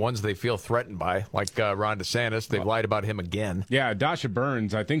 especially ones they feel threatened by, like Ron DeSantis. They've lied about him again. Yeah, Dasha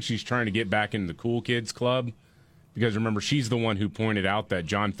Burns, I think she's trying to get back into the cool kids club. Because remember, she's the one who pointed out that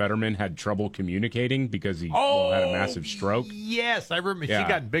John Fetterman had trouble communicating because he had a massive stroke. Yes, I remember. Yeah. She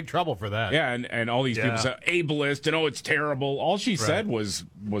got in big trouble for that. Yeah, and all these people said ableist and it's terrible. All she said was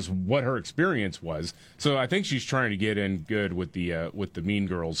what her experience was. So I think she's trying to get in good with the Mean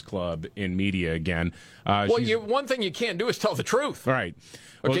Girls Club in media again. One thing you can't do is tell the truth. Right.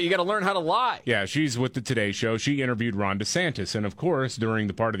 Okay, you got to learn how to lie. Yeah, she's with the Today Show. She interviewed Ron DeSantis, and of course, during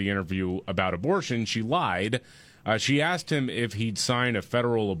the part of the interview about abortion, she lied. She asked him if he'd sign a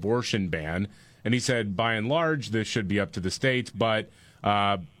federal abortion ban, and he said, by and large, this should be up to the states, but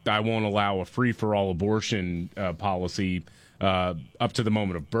I won't allow a free-for-all abortion policy up to the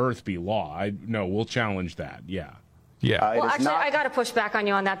moment of birth be law. No, we'll challenge that, yeah. Yeah. Well, actually, I got to push back on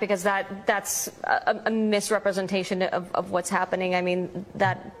you on that because that's a misrepresentation of what's happening. I mean,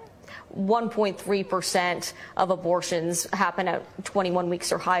 that 1.3% of abortions happen at 21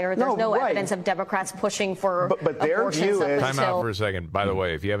 weeks or higher. There's no evidence of Democrats pushing for but their view is... Time out for a second. By the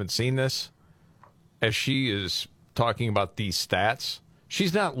way, if you haven't seen this, as she is talking about these stats,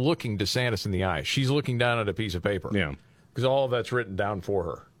 she's not looking DeSantis in the eye. She's looking down at a piece of paper. Yeah. Because all of that's written down for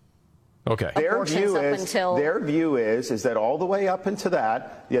her. Okay. Their view is that all the way up into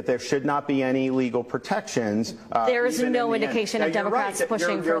that, yet there should not be any legal protections. There is no indication of Democrats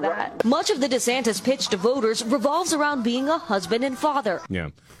pushing for that. Much of the DeSantis pitch to voters revolves around being a husband and father. Yeah.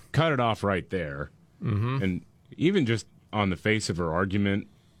 Cut it off right there. Mm-hmm. And even just on the face of her argument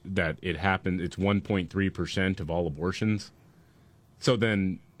that it happened, it's 1.3% of all abortions. So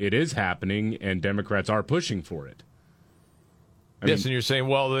then it is happening, and Democrats are pushing for it. And you're saying,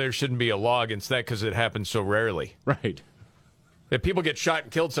 well, there shouldn't be a law against that because it happens so rarely. Right. If people get shot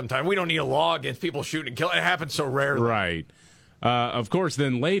and killed sometime, we don't need a law against people shooting and killing. It happens so rarely. Right. Of course,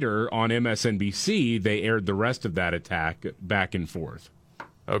 then later on MSNBC, they aired the rest of that attack back and forth.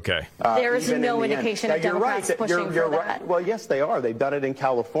 Okay. There is no indication of Democrats pushing for that. Well, yes, they are. They've done it in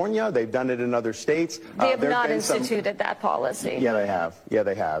California. They've done it in other states. They have not instituted that policy. Yeah, they have. Yeah,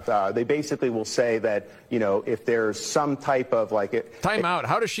 they have. They basically will say that, if there's some type of Time out.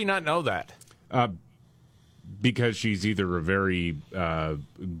 How does she not know that? Because she's either a very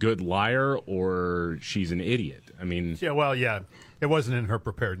good liar or she's an idiot. I mean... Yeah, it wasn't in her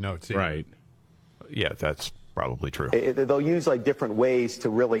prepared notes either. Right. Yeah, that's probably true. They'll use different ways to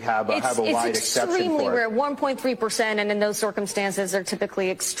really have a wide exception for it. It's extremely rare, 1.3%, and in those circumstances, they're typically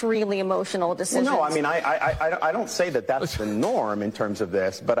extremely emotional decisions. Well, no, I mean, I don't say that that's the norm in terms of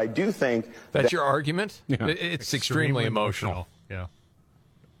this, but I do think that's your argument. Yeah. It's extremely emotional. Yeah.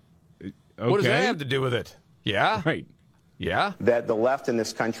 Okay. What does that have to do with it? Yeah. Right. Yeah? That the left in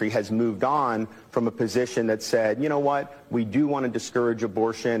this country has moved on from a position that said, you know what, we do want to discourage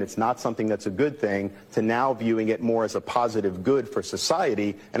abortion, it's not something that's a good thing, to now viewing it more as a positive good for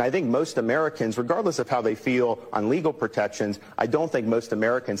society. And I think most Americans, regardless of how they feel on legal protections, I don't think most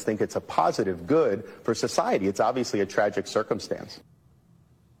Americans think it's a positive good for society. It's obviously a tragic circumstance.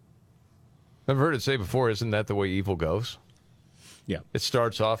 I've heard it say before, isn't that the way evil goes? Yeah. It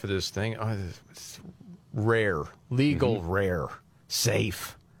starts off with this thing, it's rare, legal, rare,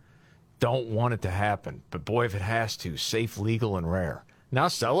 safe. Don't want it to happen. But boy, if it has to, safe, legal, and rare. Now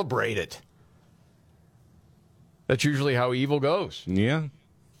celebrate it. That's usually how evil goes. Yeah.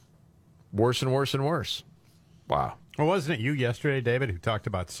 Worse and worse and worse. Wow. Well, wasn't it you yesterday, David, who talked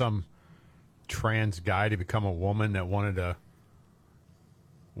about some trans guy to become a woman that wanted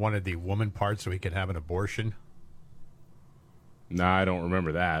the woman part so he could have an abortion? No, I don't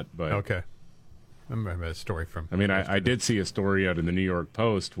remember that. But okay. I remember that story from... I mean, I did see a story out in the New York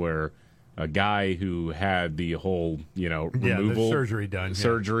Post where a guy who had the whole, removal... the surgery done.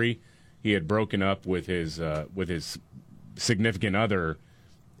 He had broken up with his significant other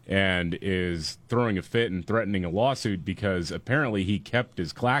and is throwing a fit and threatening a lawsuit because apparently he kept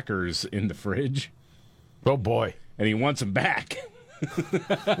his clackers in the fridge. Oh, boy. And he wants them back.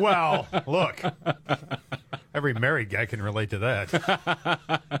 Well, look, every married guy can relate to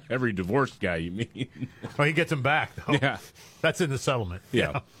that. Every divorced guy, you mean? Well, he gets them back, though. Yeah. That's in the settlement.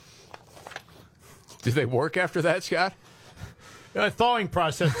 Yeah. Do they work after that, Scott? The thawing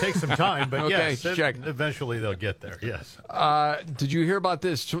process takes some time, but okay, yes, check. Eventually they'll get there, yes. Did you hear about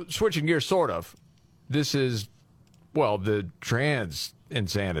this? Switching gears, sort of. This is, the trans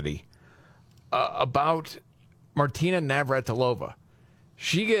insanity. About Martina Navratilova.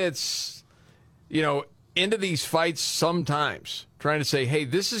 She gets, into these fights sometimes, trying to say, hey,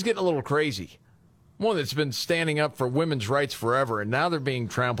 this is getting a little crazy. One that's been standing up for women's rights forever, and now they're being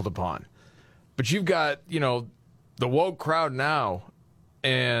trampled upon. But you've got, the woke crowd now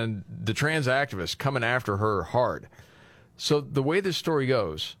and the trans activists coming after her hard. So the way this story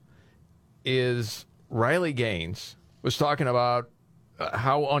goes is Riley Gaines was talking about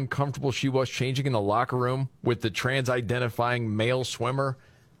how uncomfortable she was changing in the locker room with the trans-identifying male swimmer.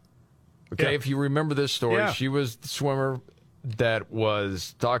 Okay, if you remember this story, she was the swimmer that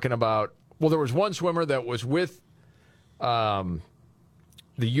was talking about... Well, there was one swimmer that was with the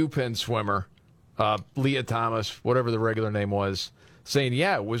UPenn swimmer, Leah Thomas, whatever the regular name was, saying,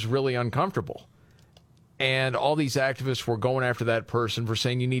 it was really uncomfortable. And all these activists were going after that person for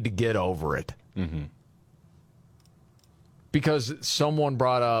saying you need to get over it. Mm-hmm. Because someone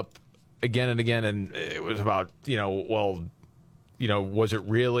brought up again and again, and it was about, was it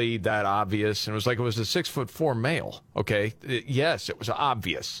really that obvious? And it was like it was a 6'4" male. Okay, yes, it was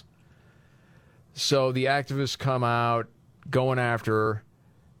obvious. So the activists come out going after her,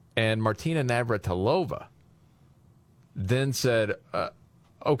 and Martina Navratilova then said,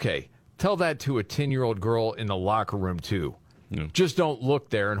 okay, tell that to a 10-year-old girl in the locker room, too. Yeah. Just don't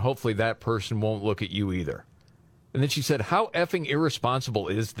look there, and hopefully that person won't look at you either. And then she said, how effing irresponsible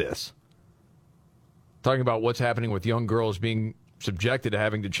is this? Talking about what's happening with young girls being subjected to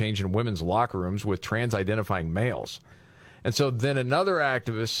having to change in women's locker rooms with trans-identifying males. And so then another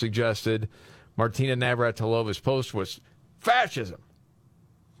activist suggested Martina Navratilova's post was fascism.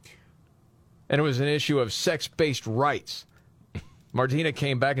 And it was an issue of sex-based rights. Martina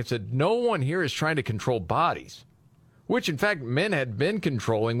came back and said, no one here is trying to control bodies, which, in fact, men had been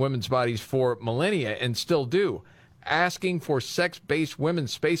controlling women's bodies for millennia and still do. Asking for sex-based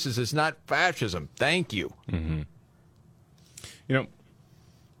women's spaces is not fascism. Thank you. Mm-hmm.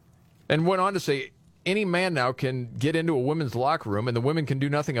 And went on to say, any man now can get into a women's locker room and the women can do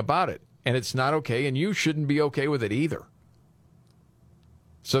nothing about it. And it's not okay, and you shouldn't be okay with it either.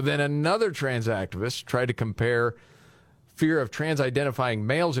 So then another trans activist tried to compare fear of trans-identifying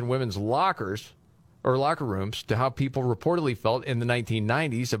males in women's lockers or locker rooms to how people reportedly felt in the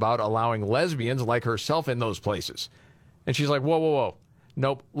 1990s about allowing lesbians like herself in those places. And she's like, whoa.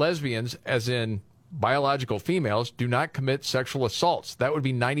 Nope, lesbians, as in biological females, do not commit sexual assaults. That would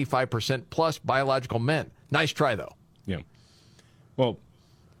be 95% plus biological men. Nice try, though. Yeah. Well,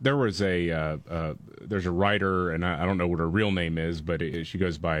 there was there's a writer, and I don't know what her real name is, but she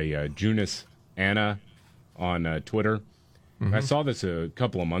goes by Junice Anna on Twitter. Mm-hmm. I saw this a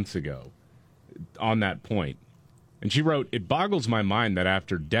couple of months ago on that point. And she wrote, it boggles my mind that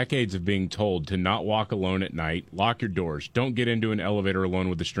after decades of being told to not walk alone at night, lock your doors, don't get into an elevator alone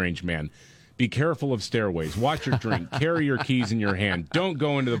with a strange man, be careful of stairways, watch your drink, carry your keys in your hand, don't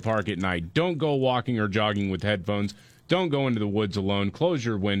go into the park at night, don't go walking or jogging with headphones, Don't go into the woods alone. Close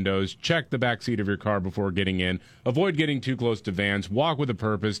your windows. Check the back seat of your car before getting in. Avoid getting too close to vans. Walk with a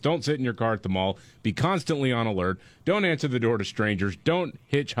purpose. Don't sit in your car at the mall. Be constantly on alert. Don't answer the door to strangers. Don't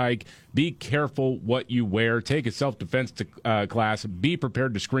hitchhike. Be careful what you wear. Take a self-defense class. Be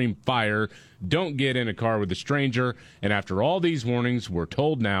prepared to scream fire. Don't get in a car with a stranger. And after all these warnings, we're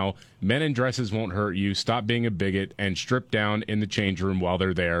told now, men in dresses won't hurt you. Stop being a bigot and strip down in the change room while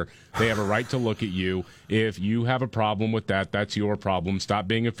they're there. They have a right to look at you. If you have a problem with that, that's your problem. Stop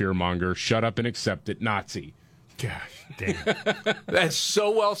being a fearmonger. Shut up and accept it, Nazi. Gosh, damn. That's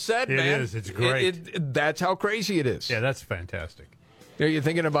so well said, man. It is. It's great. That's how crazy it is. Yeah, that's fantastic. You're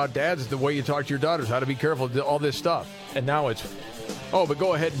thinking about dads, the way you talk to your daughters, how to be careful, all this stuff. And now it's, but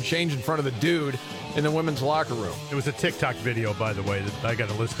go ahead and change in front of the dude in the women's locker room. It was a TikTok video, by the way, that I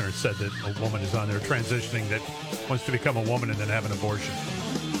got a listener who said that a woman is on there transitioning that wants to become a woman and then have an abortion.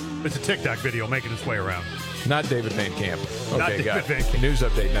 It's a TikTok video making its way around. Not David Van Camp. Okay, Not David got it. Van Camp. News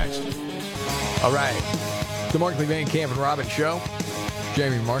update next. All right. The Markley, Van Camp, and Robbins Show.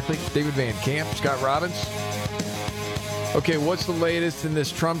 Jamie Markley, David Van Camp, Scott Robbins. Okay, what's the latest in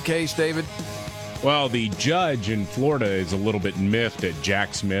this Trump case, David? Well, the judge in Florida is a little bit miffed at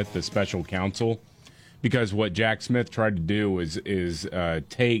Jack Smith, the special counsel, because what Jack Smith tried to do is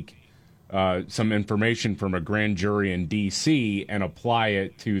take some information from a grand jury in D.C. and apply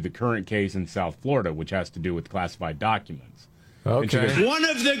it to the current case in South Florida, which has to do with classified documents. Okay. Goes, one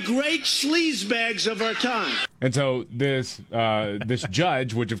of the great sleazebags of our time. And so this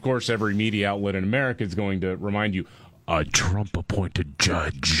judge, which of course every media outlet in America is going to remind you, a Trump-appointed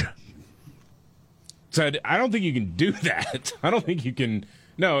judge, said, I don't think you can do that. I don't think you can.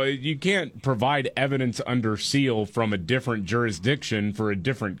 No, you can't provide evidence under seal from a different jurisdiction for a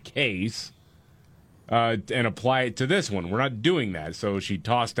different case and apply it to this one. We're not doing that. So she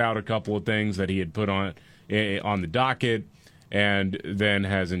tossed out a couple of things that he had put on the docket, and then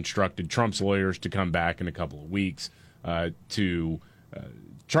has instructed Trump's lawyers to come back in a couple of weeks to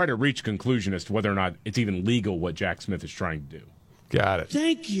try to reach a conclusion as to whether or not it's even legal what Jack Smith is trying to do. Got it.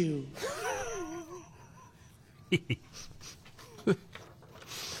 Thank you.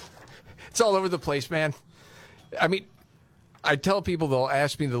 It's all over the place, man. I mean, I tell people they'll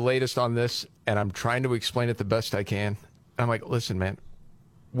ask me the latest on this, and I'm trying to explain it the best I can. I'm like, listen, man,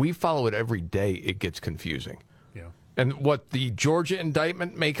 we follow it every day. It gets confusing. Yeah. And what, the Georgia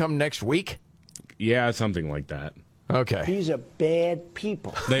indictment may come next week? Yeah, something like that. Okay. These are bad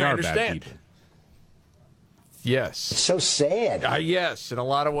people. They are understand. bad people. Yes. It's so sad. Yes, in a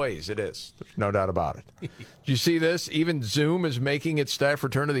lot of ways it is. There's no doubt about it. Do you see this? Even Zoom is making its staff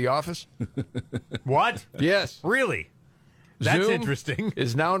return to the office. What? Yes. Really? That's Zoom interesting.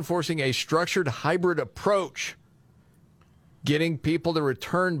 Is now enforcing a structured hybrid approach, getting people to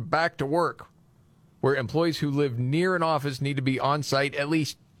return back to work, where employees who live near an office need to be on site at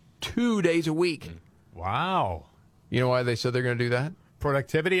least 2 days a week. Wow. You know why they said they're going to do that?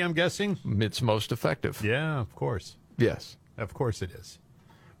 Productivity, I'm guessing? It's most effective. Yeah, of course. Yes. Of course it is.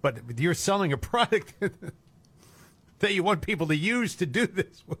 But you're selling a product that you want people to use to do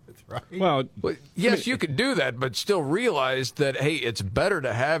this with, right? Well, yes, you could do that, but still realize that, hey, it's better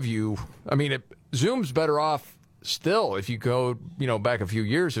to have you. I mean, Zoom's better off still if you go, back a few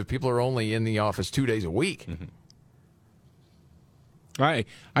years, if people are only in the office 2 days a week. Mm-hmm.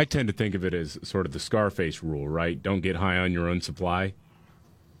 I tend to think of it as sort of the Scarface rule, right? Don't get high on your own supply.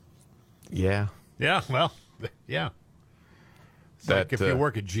 Yeah. Yeah, well, yeah. It's like if you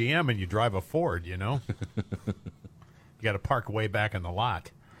work at GM and you drive a Ford, you got to park way back in the lot.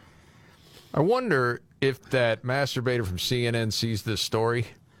 I wonder if that masturbator from CNN sees this story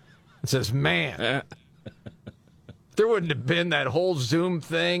and says, man, there wouldn't have been that whole Zoom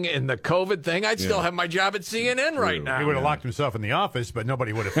thing and the COVID thing. I'd still have my job at CNN right now. He would have locked himself in the office, but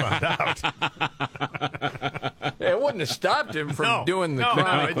nobody would have found out. It wouldn't have stopped him from doing the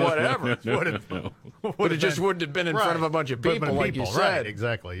chronic whatever. But it just wouldn't have been in front of a bunch of people, like you said. Right,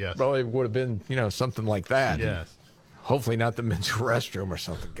 exactly, yes. Probably would have been, something like that. Yes. Hopefully not the men's restroom or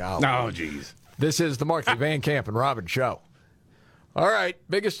something. Golly. Oh, geez. This is the Markley, Van Camp, and Robbins Show. All right,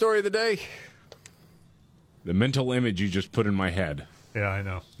 biggest story of the day. The mental image you just put in my head. Yeah, I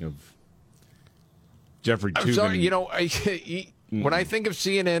know. Of Jeffrey Toobin. I'm sorry, when I think of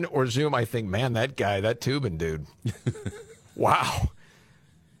CNN or Zoom, I think, man, that guy, that Toobin dude. Wow.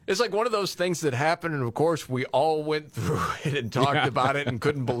 It's like one of those things that happened, and of course, we all went through it and talked about it and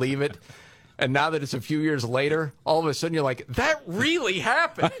couldn't believe it. And now that it's a few years later, all of a sudden you're like, that really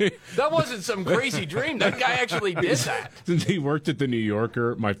happened. That wasn't some crazy dream. That guy actually did that. Since he worked at the New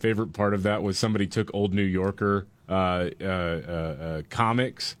Yorker, my favorite part of that was somebody took old New Yorker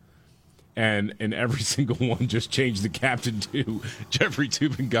comics And every single one just changed the captain to Jeffrey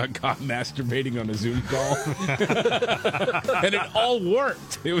Toobin got caught masturbating on a Zoom call. And it all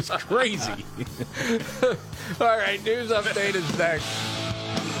worked. It was crazy. All right, news update is next.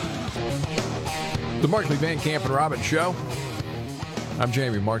 The Markley, Van Camp, and Robbins Show. I'm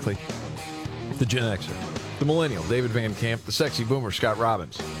Jamie Markley, the Gen Xer, the Millennial, David Van Camp, the Sexy Boomer, Scott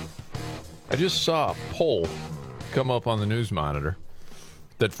Robbins. I just saw a poll come up on the news monitor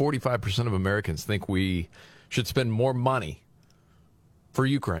that 45% of Americans think we should spend more money for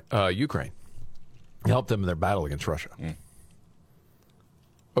Ukraine to help them in their battle against Russia.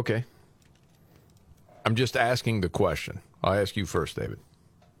 Okay. I'm just asking the question. I'll ask you first, David.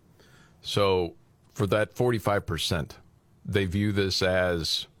 So for that 45%, they view this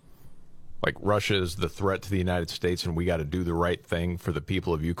as like Russia is the threat to the United States and we got to do the right thing for the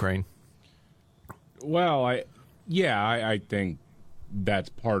people of Ukraine? Well, I think that's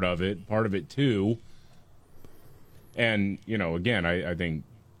part of it too. And, again, I think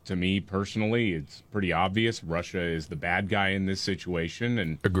to me personally, it's pretty obvious Russia is the bad guy in this situation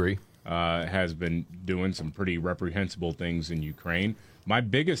and agree. Has been doing some pretty reprehensible things in Ukraine. My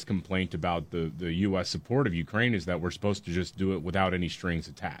biggest complaint about the U.S. support of Ukraine is that we're supposed to just do it without any strings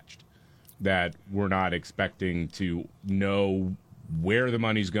attached, that we're not expecting to know where the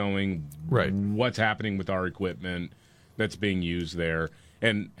money's going, right, what's happening with our equipment that's being used there,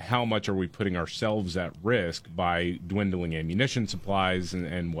 and how much are we putting ourselves at risk by dwindling ammunition supplies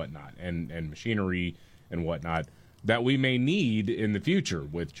and whatnot, and machinery and whatnot that we may need in the future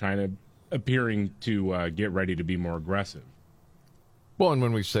with China appearing to get ready to be more aggressive. Well, and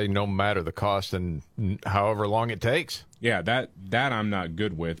when we say no matter the cost and however long it takes. Yeah, that I'm not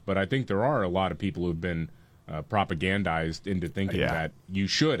good with, but I think there are a lot of people who've been propagandized into thinking that you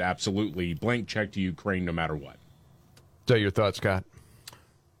should absolutely blank check to Ukraine no matter what. Is that your thoughts, Scott?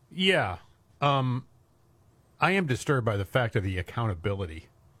 Yeah. I am disturbed by the fact of the accountability.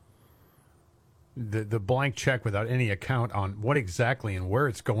 The blank check without any account on what exactly and where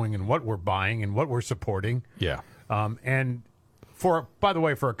it's going and what we're buying and what we're supporting. Yeah. And by the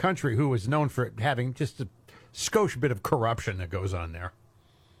way, for a country who is known for having just a skosh bit of corruption that goes on there.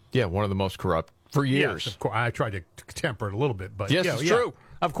 Yeah, one of the most corrupt for years. Yes, of course. I tried to temper it a little bit, but yes, it's true.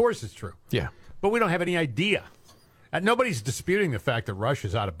 Of course it's true. Yeah. But we don't have any idea. Nobody's disputing the fact that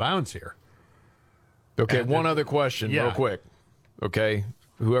Russia's out of bounds here. Okay, one other question real quick. Okay,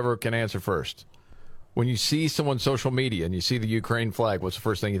 whoever can answer first. When you see someone's social media and you see the Ukraine flag, what's the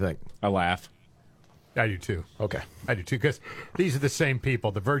first thing you think? I laugh. I do too. Okay. I do too, because these are the same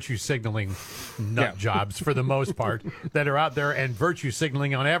people, the virtue signaling nut jobs for the most part, that are out there and virtue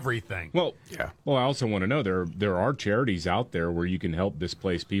signaling on everything. Well, Well, I also want to know there are charities out there where you can help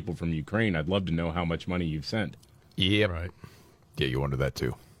displaced people from Ukraine. I'd love to know how much money you've sent. Yep. Right. Yeah, you wonder that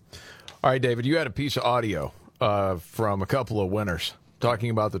too. All right, David, you had a piece of audio from a couple of winners talking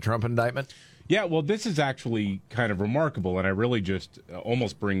about the Trump indictment. Yeah, well, this is actually kind of remarkable, and I really just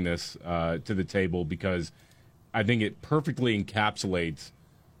almost bring this to the table because I think it perfectly encapsulates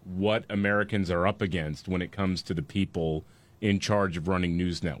what Americans are up against when it comes to the people in charge of running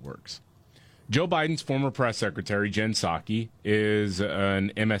news networks. Joe Biden's former press secretary, Jen Psaki, is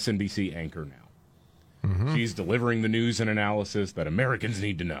an MSNBC anchor now. Mm-hmm. She's delivering the news and analysis that Americans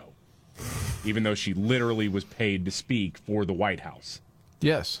need to know, even though she literally was paid to speak for the White House.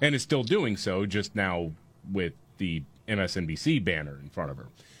 Yes. And is still doing so, just now with the MSNBC banner in front of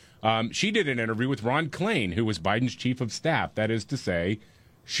her. She did an interview with Ron Klain, who was Biden's chief of staff. That is to say,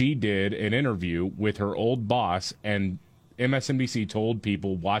 she did an interview with her old boss, and MSNBC told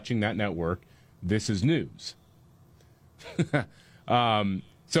people watching that network, this is news.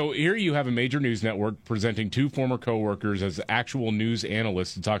 So here you have a major news network presenting two former coworkers as actual news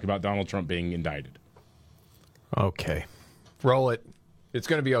analysts to talk about Donald Trump being indicted. Okay. Roll it. It's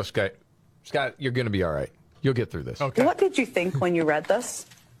going to be okay. Scott, you're going to be all right. You'll get through this. Okay. What did you think when you read this?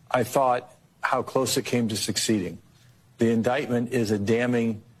 I thought how close it came to succeeding. The indictment is a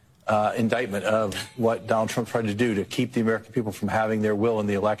damning indictment of what Donald Trump tried to do to keep the American people from having their will in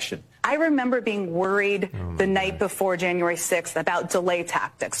the election. I remember being worried the night before January 6th about delay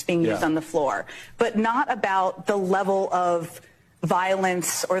tactics being used on the floor, but not about the level of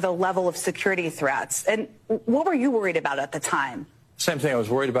violence or the level of security threats. And what were you worried about at the time? Same thing. I was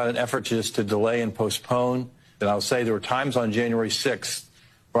worried about an effort just to delay and postpone. And I'll say there were times on January 6th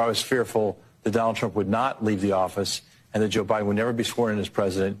where I was fearful that Donald Trump would not leave the office and that Joe Biden would never be sworn in as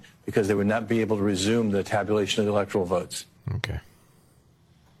president because they would not be able to resume the tabulation of the electoral votes. Okay.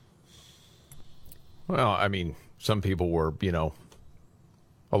 Well, I mean, some people were,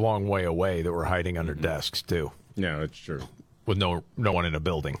 a long way away that were hiding under desks, too. Yeah, that's true. with no one in a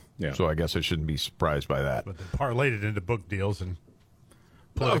building. Yeah. So I guess I shouldn't be surprised by that. But they parlayed it into book deals and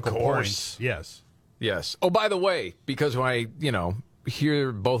political Of course. points. Yes. Yes. Oh, by the way, because when I,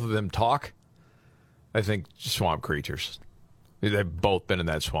 hear both of them talk, I think swamp creatures. They've both been in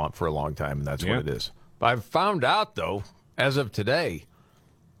that swamp for a long time, and that's what it is. But I've found out, though, as of today,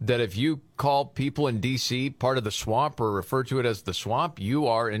 that if you call people in D.C. part of the swamp or refer to it as the swamp, you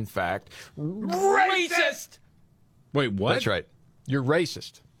are, in fact, racist! Wait, what? That's right. You're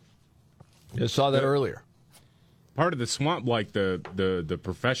racist. I saw that earlier. Part of the swamp, like the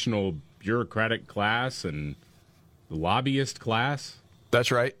professional bureaucratic class and the lobbyist class? That's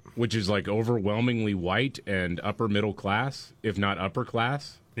right. Which is like overwhelmingly white and upper middle class, if not upper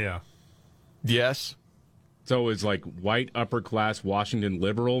class? Yeah. Yes. So is like white upper class Washington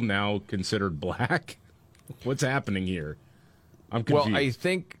liberal now considered black? What's happening here? I'm confused. Well, I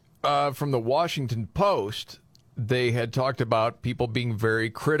think from the Washington Post, they had talked about people being very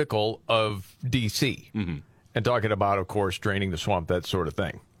critical of D.C. And talking about, of course, draining the swamp, that sort of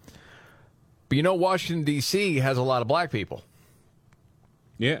thing. But Washington, D.C. has a lot of black people.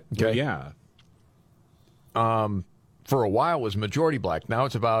 Yeah. Okay. Yeah. For a while, it was majority black. Now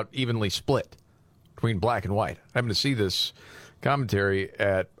it's about evenly split between black and white. I'm going to see this commentary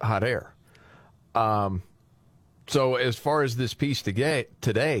at Hot Air. So as far as this piece today,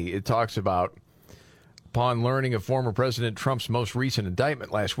 it talks about, upon learning of former President Trump's most recent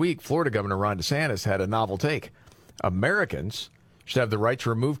indictment last week, Florida Governor Ron DeSantis had a novel take. Americans should have the right to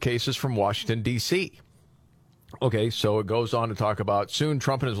remove cases from Washington, D.C. Okay, so it goes on to talk about soon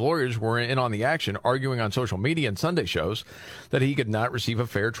Trump and his lawyers were in on the action, arguing on social media and Sunday shows that he could not receive a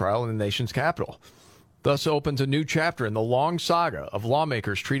fair trial in the nation's capital. Thus opens a new chapter in the long saga of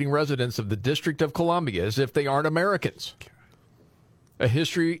lawmakers treating residents of the District of Columbia as if they aren't Americans. A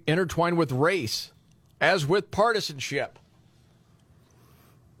history intertwined with race, as with partisanship.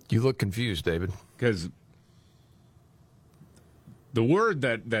 You look confused, David. Because the word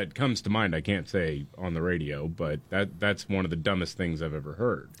that comes to mind I can't say on the radio, but that's one of the dumbest things I've ever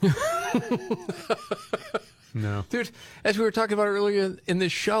heard. No. Dude, as we were talking about earlier in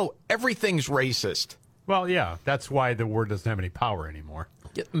this show, everything's racist. Well, yeah, that's why the word doesn't have any power anymore.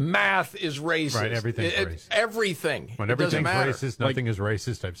 Math is racist. Right, everything's racist. Everything. When It everything's doesn't matter. racist, nothing is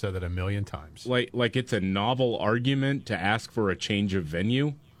racist. I've said that a million times. Like it's a novel argument to ask for a change of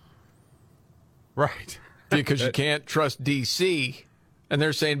venue. Right. Because you can't trust D.C., and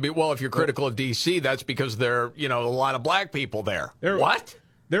they're saying, well, if you're critical of D.C., that's because there are, a lot of black people there. What?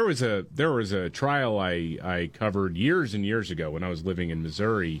 There was a trial I covered years and years ago when I was living in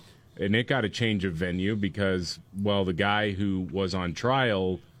Missouri, and it got a change of venue because, well, the guy who was on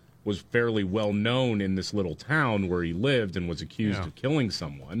trial was fairly well known in this little town where he lived and was accused of killing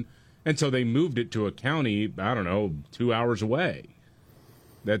someone. And so they moved it to a county, 2 hours away.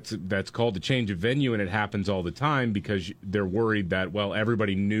 That's called a change of venue, and it happens all the time because they're worried that, well,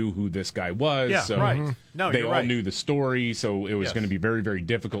 everybody knew who this guy was. Yeah, so right. No, they you're all right. knew the story, so it was going to be very, very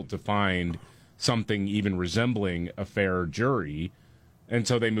difficult to find something even resembling a fair jury. And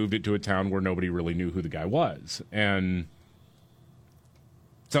so they moved it to a town where nobody really knew who the guy was. And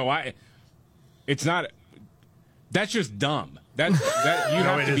so it's not, that's just dumb. That you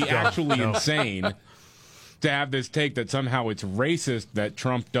have to be actually insane to have this take that somehow it's racist that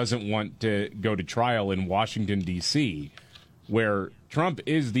Trump doesn't want to go to trial in Washington, D.C., where Trump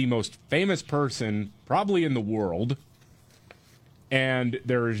is the most famous person probably in the world, and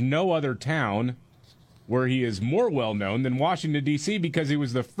there is no other town where he is more well-known than Washington, D.C., because he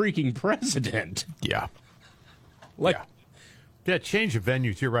was the freaking president. Yeah. Yeah, change of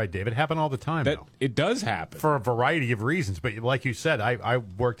venues. You're right, David. Happen all the time. Though. It does happen. For a variety of reasons. But like you said, I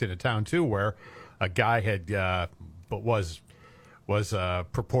worked in a town, too, where a guy had was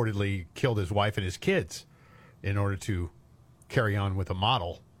purportedly killed his wife and his kids in order to carry on with a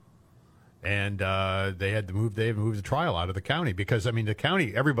model. And they had to move the trial out of the county because, the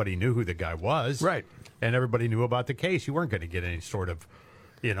county, everybody knew who the guy was. Right. And everybody knew about the case. You weren't going to get any sort of,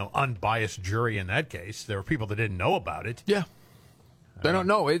 unbiased jury in that case. There were people that didn't know about it. Yeah. They don't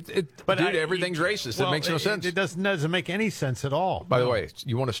know. Everything's racist. Well, it makes no sense. It doesn't make any sense at all. By the way,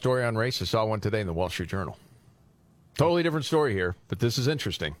 you want a story on race? I saw one today in the Wall Street Journal. Totally different story here, but this is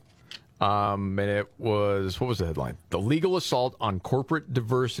interesting. And it was, what was the headline? The legal assault on corporate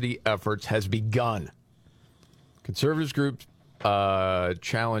diversity efforts has begun. Conservatives group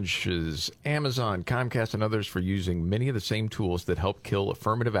challenges Amazon, Comcast, and others for using many of the same tools that help kill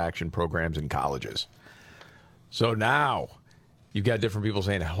affirmative action programs in colleges. So now you've got different people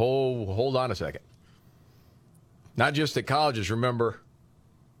saying, hold on a second. Not just at colleges. Remember,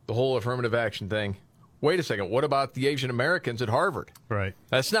 the whole affirmative action thing wait a second, what about the Asian Americans at Harvard? Right.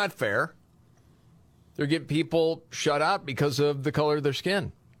 That's not fair. They're getting people shut out because of the color of their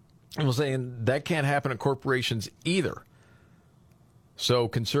skin. And we're saying that can't happen at corporations either. So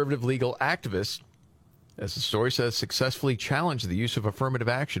conservative legal activists, as the story says, successfully challenged the use of affirmative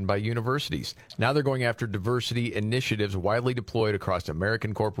action by universities. Now they're going after diversity initiatives widely deployed across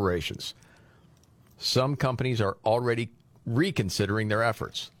American corporations. Some companies are already reconsidering their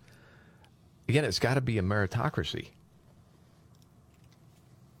efforts. Again, it's got to be a meritocracy.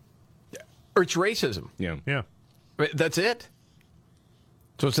 Or it's racism. Yeah. That's it.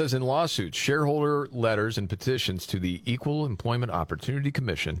 So it says in lawsuits, shareholder letters, and petitions to the Equal Employment Opportunity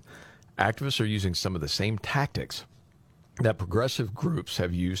Commission, activists are using some of the same tactics that progressive groups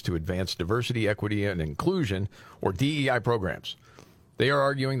have used to advance diversity, equity, and inclusion, or DEI programs. They are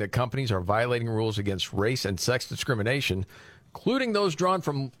arguing that companies are violating rules against race and sex discrimination, including those drawn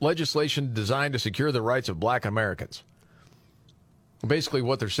from legislation designed to secure the rights of black Americans. Basically,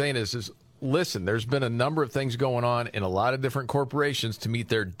 what they're saying is listen, there's been a number of things going on in a lot of different corporations to meet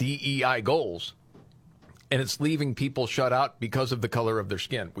their DEI goals, and it's leaving people shut out because of the color of their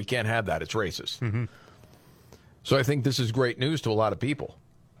skin. We can't have that. It's racist. Mm-hmm. So I think this is great news to a lot of people.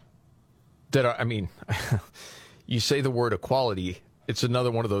 You say the word equality, it's another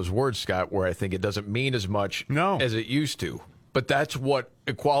one of those words, Scott, where I think it doesn't mean as much as it used to. But that's what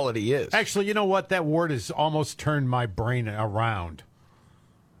equality is. Actually, you know what? That word has almost turned my brain around.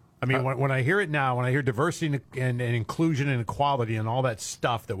 I mean, when I hear it now, when I hear diversity and inclusion and equality and all that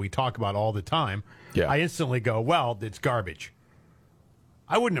stuff that we talk about all the time, I instantly go, well, it's garbage.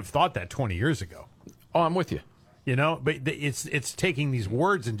 I wouldn't have thought that 20 years ago. Oh, I'm with you. You know, but it's taking these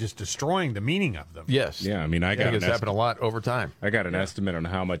words and just destroying the meaning of them. Yes. Yeah, I mean, I got it's happened a lot over time. I got an estimate on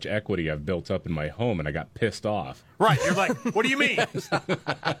how much equity I've built up in my home, and I got pissed off. Right. You're like, what do you mean?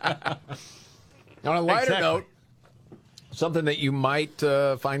 On a lighter note, something that you might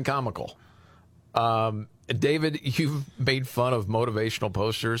find comical. David, you've made fun of motivational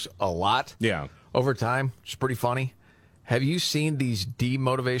posters a lot. Yeah. Over time. It's pretty funny. Have you seen these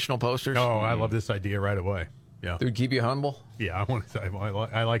demotivational posters? Oh, I love this idea right away. Yeah. They would keep you humble? Yeah,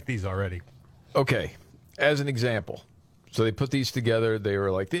 I like these already. Okay. As an example. So they put these together. They were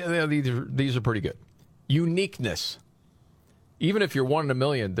like, yeah, these are pretty good. Uniqueness. Even if you're 1 in a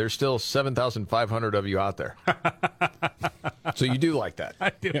million, there's still 7,500 of you out there. So you do like that.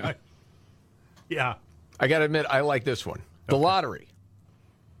 I do. Yeah. I got to admit, I like this one. The lottery.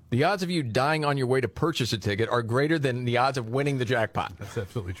 The odds of you dying on your way to purchase a ticket are greater than the odds of winning the jackpot. That's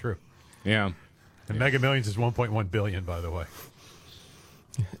absolutely true. Yeah. And Mega Millions is 1.1 billion, by the way.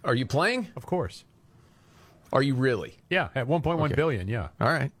 Are you playing? Of course. Are you really? Yeah, at 1.1 billion, yeah. All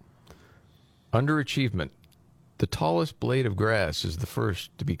right. Underachievement. The tallest blade of grass is the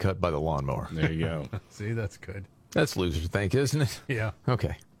first to be cut by the lawnmower. There you go. See, that's good. That's loser think, isn't it? Yeah.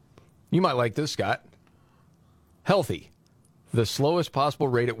 Okay. You might like this, Scott. Healthy. The slowest possible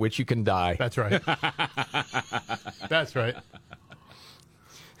rate at which you can die. That's right. That's right.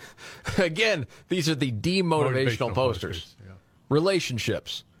 Again, these are the demotivational posters. Yeah.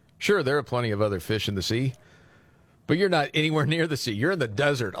 Relationships. Sure, there are plenty of other fish in the sea, but you're not anywhere near the sea. You're in the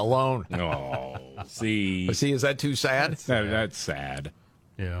desert alone. Oh, see. See, is that too sad? That's sad.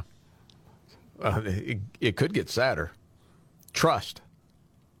 Yeah. It could get sadder. Trust.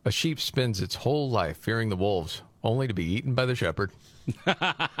 A sheep spends its whole life fearing the wolves, only to be eaten by the shepherd. But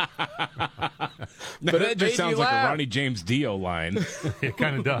that just sounds like a Ronnie James Dio line. It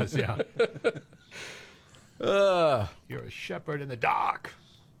kind of does, yeah. You're a shepherd in the dark.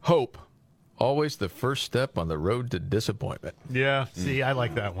 Hope. Always the first step on the road to disappointment. Yeah, see, I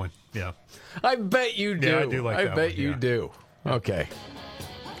like that one. Yeah. I bet you do. Yeah, I do like that one. I bet you do. Okay.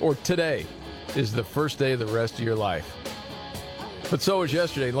 Or today is the first day of the rest of your life. But so was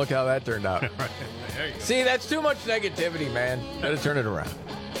yesterday. Look how that turned out. Right. There you go. See, that's too much negativity, man. Gotta turn it around.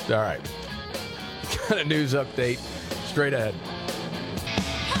 All right. Got a news update straight ahead.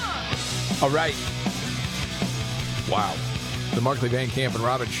 All right. Wow. The Markley, Van Camp, and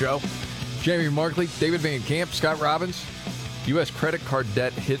Robbins Show. Jamie Markley, David Van Camp, Scott Robbins. U.S. credit card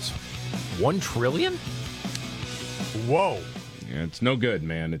debt hits $1 trillion? Whoa. Yeah, it's no good,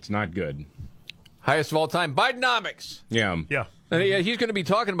 man. It's not good. Highest of all time. Bidenomics. Yeah. Yeah. And he's going to be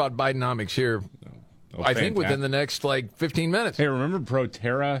talking about Bidenomics here, I think, within the next, 15 minutes. Hey, remember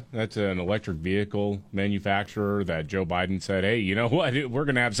Proterra? That's an electric vehicle manufacturer that Joe Biden said, hey, you know what? We're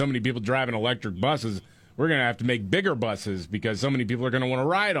going to have so many people driving electric buses. We're going to have to make bigger buses because so many people are going to want to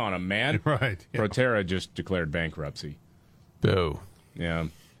ride on them, man. Right. Yeah. Proterra just declared bankruptcy. Boo. Yeah.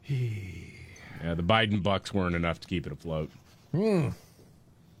 Yeah, the Biden bucks weren't enough to keep it afloat.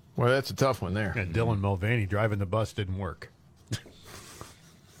 Well, that's a tough one there. And Dylan Mulvaney driving the bus didn't work.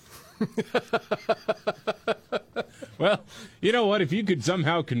 Well, you know what? If you could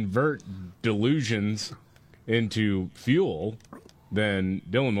somehow convert delusions into fuel, then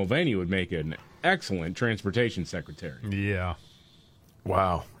Dylan Mulvaney would make an excellent transportation secretary. Yeah.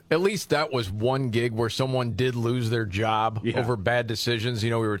 Wow. At least that was one gig where someone did lose their job over bad decisions. You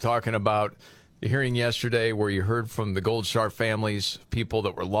know, we were talking about the hearing yesterday where you heard from the Gold Star families, people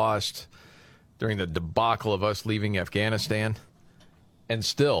that were lost during the debacle of us leaving Afghanistan. And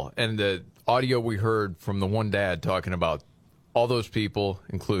the audio we heard from the one dad talking about all those people,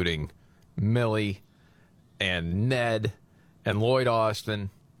 including Millie and Ned and Lloyd Austin,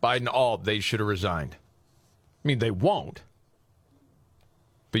 Biden, they should have resigned. I mean, they won't.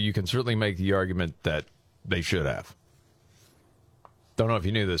 But you can certainly make the argument that they should have. Don't know if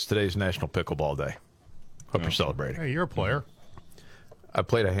you knew this. Today's National Pickleball Day. Hope you're celebrating. Hey, you're a player. I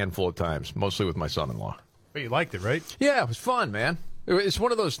played a handful of times, mostly with my son-in-law. But you liked it, right? Yeah, it was fun, man. It's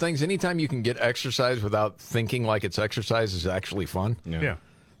one of those things, anytime you can get exercise without thinking like it's exercise is actually fun. Yeah.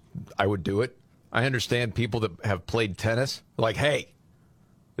 I would do it. I understand people that have played tennis, like, hey,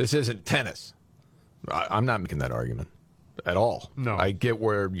 this isn't tennis. I'm not making that argument at all. No. I get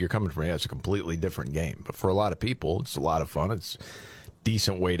where you're coming from. Yeah, it's a completely different game. But for a lot of people, it's a lot of fun. It's a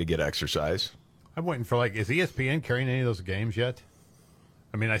decent way to get exercise. I'm waiting for, is ESPN carrying any of those games yet?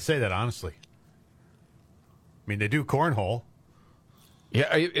 I mean, I say that honestly. I mean, they do cornhole.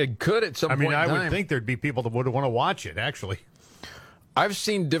 Yeah, it could at some point in I time. would think there'd be people that would want to watch it, actually. I've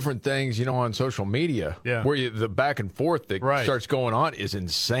seen different things, on social media where the back and forth that starts going on is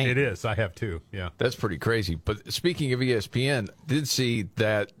insane. It is. I have too. Yeah. That's pretty crazy. But speaking of ESPN, did see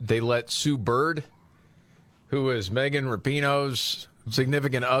that they let Sue Bird, who is Megan Rapinoe's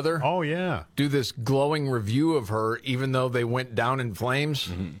significant other, do this glowing review of her, even though they went down in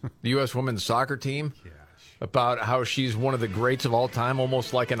flames, the U.S. women's soccer team, about how she's one of the greats of all time,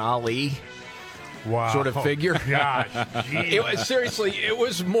 almost like an Ali. Wow. Sort of figure. Gosh. Seriously, it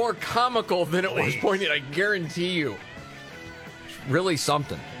was more comical than it was poignant, I guarantee you. Really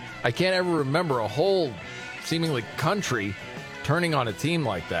something. I can't ever remember a whole seemingly country turning on a team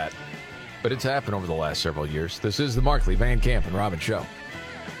like that. But it's happened over the last several years. This is the Markley, Van Camp, and Robbins Show.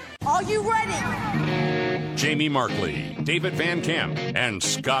 Are you ready? Jamie Markley, David Van Camp, and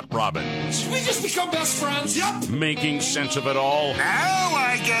Scott Robbins. We just become best friends. Yep. Making sense of it all. Now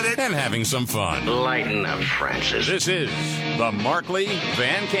I get it. And having some fun. Lighten up, Francis. This is the Markley,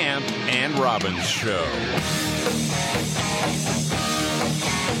 Van Camp, and Robbins Show.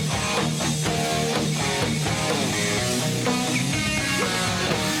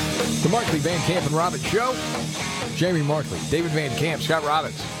 The Markley, Van Camp, and Robbins Show. Jamie Markley, David Van Camp, Scott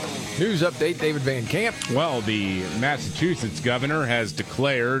Robbins. News update, David Van Camp. Well, the Massachusetts governor has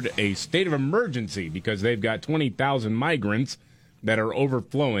declared a state of emergency because they've got 20,000 migrants that are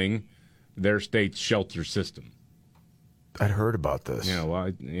overflowing their state's shelter system. I'd heard about this.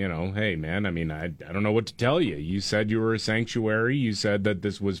 Hey, man, I mean, I don't know what to tell you. You said you were a sanctuary. You said that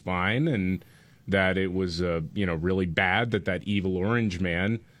this was fine and that it was, really bad that evil orange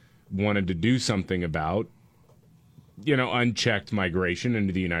man wanted to do something about unchecked migration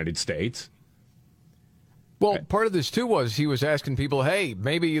into the United States. Well, part of this, too, was he was asking people, hey,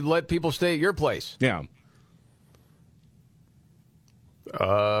 maybe you let people stay at your place. Yeah.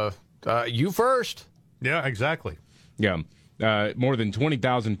 You first. Yeah, exactly. Yeah. More than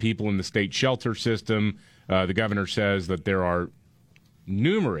 20,000 people in the state shelter system. The governor says that there are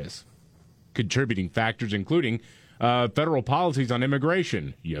numerous contributing factors, including federal policies on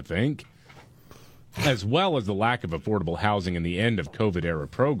immigration, you think, as well as the lack of affordable housing and the end of COVID-era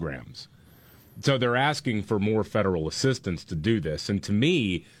programs. So they're asking for more federal assistance to do this. And to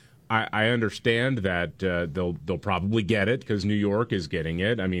me, I understand that they'll probably get it because New York is getting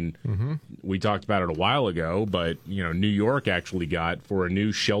it. I mean, we talked about it a while ago, but New York actually got, for a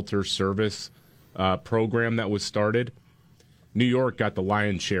new shelter service program that was started, New York got the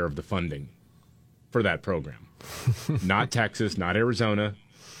lion's share of the funding for that program. Not Texas, not Arizona.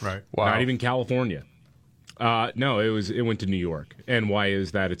 Right. Wow. Not even California. No, it went to New York. And why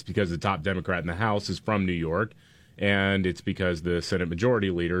is that? It's because the top Democrat in the House is from New York, and it's because the Senate Majority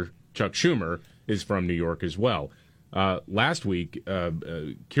Leader, Chuck Schumer, is from New York as well. Last week,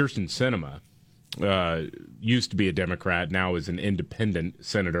 Kyrsten Sinema used to be a Democrat, now is an independent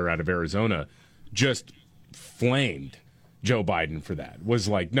senator out of Arizona, just flamed Joe Biden for that. Was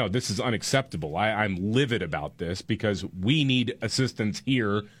like, no, this is unacceptable. I'm livid about this because we need assistance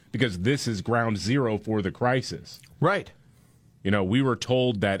here because this is ground zero for the crisis. Right. We were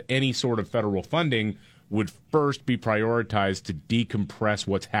told that any sort of federal funding would first be prioritized to decompress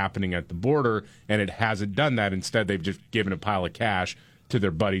what's happening at the border, and it hasn't done that. Instead, they've just given a pile of cash to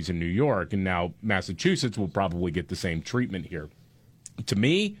their buddies in New York, and now Massachusetts will probably get the same treatment here. To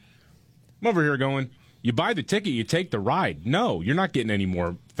me, I'm over here going, you buy the ticket, you take the ride. No, you're not getting any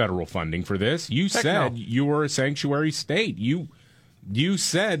more federal funding for this. You said you were a sanctuary state. You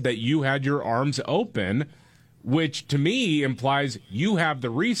said that you had your arms open, which to me implies you have the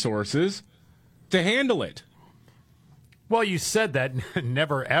resources to handle it. Well, you said that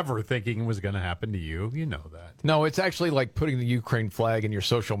never ever thinking it was going to happen to you. You know that. No, it's actually like putting the Ukraine flag in your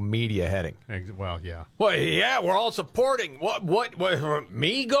social media heading. Well, yeah. Well, yeah, we're all supporting. What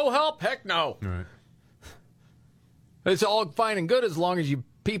me go help? Heck no. All right. It's all fine and good as long as you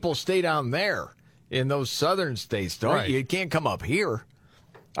people stay down there in those southern states. You can't come up here.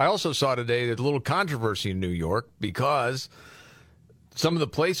 I also saw today that a little controversy in New York because some of the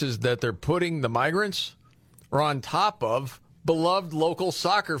places that they're putting the migrants are on top of beloved local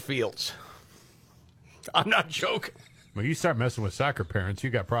soccer fields. I'm not joking. Well, you start messing with soccer parents, you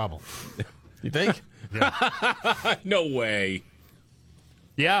got problems. You think? No way.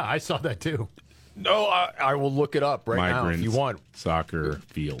 Yeah, I saw that too. No, I will look it up now if you want. Soccer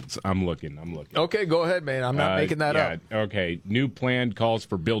fields. I'm looking. Okay, go ahead, man. I'm not making that up. Okay. New plan calls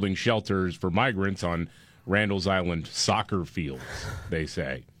for building shelters for migrants on Randall's Island soccer fields, they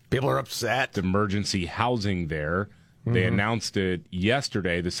say. People are upset. Emergency housing there. They announced it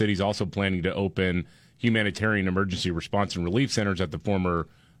yesterday. The city's also planning to open humanitarian emergency response and relief centers at the former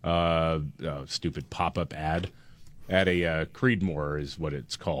stupid pop-up ad at a Creedmoor is what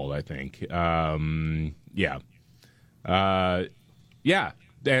it's called, I think. And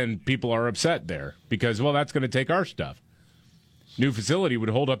people are upset there because, well, that's going to take our stuff. New facility would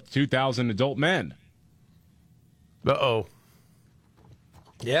hold up to 2,000 adult men. Uh-oh.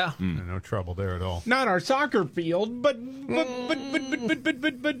 Yeah. No trouble there at all. Not our soccer field, but you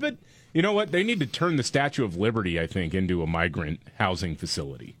know what? They need to turn the Statue of Liberty, I think, into a migrant housing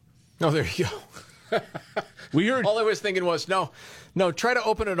facility. Oh, there you go. We heard. All I was thinking was, no, try to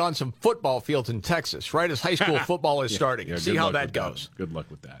open it on some football fields in Texas, right as high school football is starting. Yeah, see how that goes. Good luck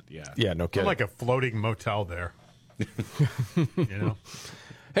with that. Yeah. Yeah, no kidding. Like a floating motel there. You know.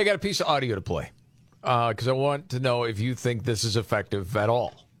 Hey, I got a piece of audio to play because I want to know if you think this is effective at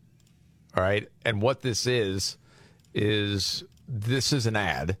all. All right, and what this is this is an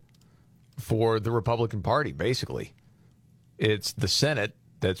ad for the Republican Party. Basically, it's the Senate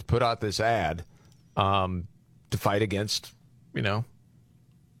that's put out this ad to fight against,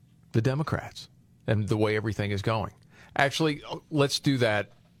 the Democrats and the way everything is going. Actually, let's do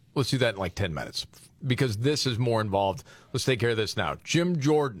that. Let's do that in like 10 minutes because this is more involved. Let's take care of this now. Jim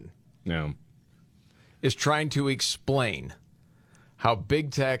Jordan is trying to explain how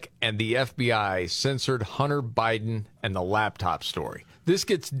big tech and the FBI censored Hunter Biden and the laptop story. This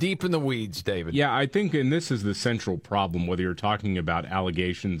gets deep in the weeds, David. Yeah, I think, and this is the central problem, whether you're talking about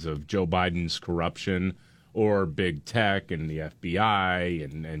allegations of Joe Biden's corruption or big tech and the FBI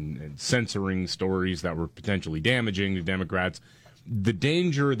and censoring stories that were potentially damaging to Democrats. The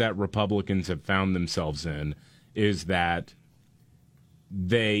danger that Republicans have found themselves in is that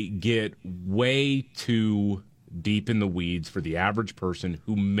they get way too deep in the weeds for the average person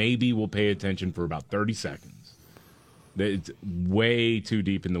who maybe will pay attention for about 30 seconds. It's way too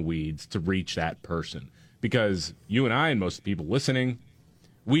deep in the weeds to reach that person because you and I and most people listening,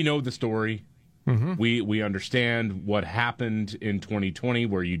 we know the story. Mm-hmm. We understand what happened in 2020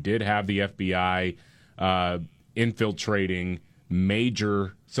 where you did have the FBI infiltrating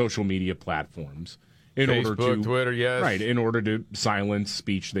major social media platforms in Facebook, order to Twitter, yes. Right, in order to silence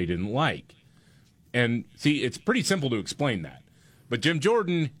speech they didn't like. And see, it's pretty simple to explain that. But Jim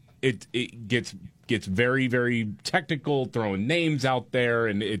Jordan, it gets very, very technical, throwing names out there,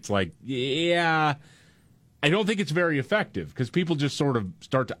 and it's like, yeah, I don't think it's very effective because people just sort of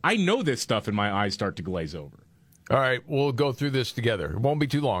start to, I know this stuff and my eyes start to glaze over. All right, we'll go through this together. It won't be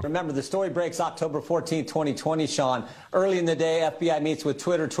too long. Remember, the story breaks October 14th, 2020, Sean. Early in the day, FBI meets with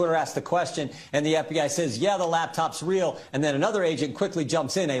Twitter. Twitter asks the question, and the FBI says, yeah, the laptop's real. And then another agent quickly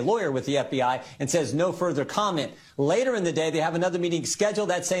jumps in, a lawyer with the FBI, and says no further comment. Later in the day, they have another meeting scheduled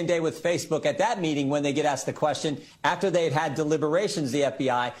that same day with Facebook. At that meeting, when they get asked the question, after they had deliberations, the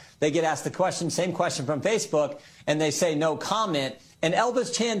FBI, they get asked the question, same question from Facebook, and they say no comment. And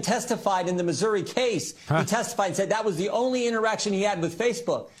Elvis Chan testified in the Missouri case. He testified and said that was the only interaction he had with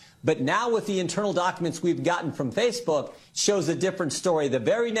Facebook. But now with the internal documents we've gotten from Facebook, shows a different story. The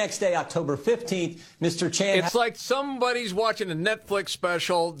very next day, October 15th, Mr. Chan... It's like somebody's watching a Netflix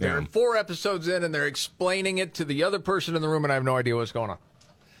special. They're 4 episodes in, and they're explaining it to the other person in the room, and I have no idea what's going on.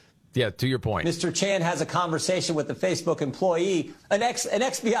 Yeah, to your point. Mr. Chan has a conversation with the Facebook employee, an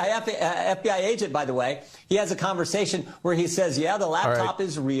FBI agent, by the way. He has a conversation where he says, yeah, the laptop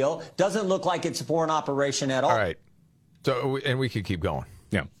is real. Doesn't look like it's for an operation at all. All right. So, and we could keep going.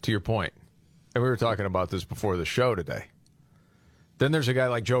 Yeah. To your point. And we were talking about this before the show today. Then there's a guy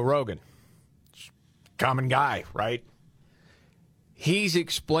like Joe Rogan. Common guy, right? He's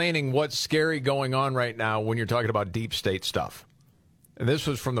explaining what's scary going on right now when you're talking about deep state stuff. And this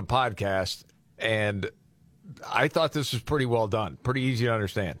was from the podcast, and I thought this was pretty well done, pretty easy to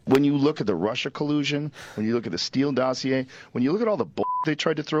understand. When you look at the Russia collusion, when you look at the Steele dossier, when you look at all the bull they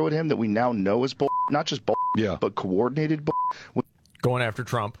tried to throw at him that we now know is bull, not just bull, but coordinated bull. Going after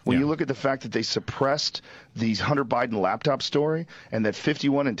Trump. When you look at the fact that they suppressed the Hunter Biden laptop story and that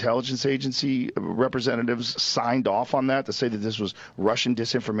 51 intelligence agency representatives signed off on that to say that this was Russian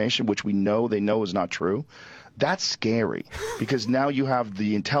disinformation, which we know they know is not true. That's scary because now you have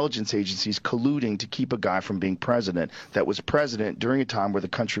the intelligence agencies colluding to keep a guy from being president that was president during a time where the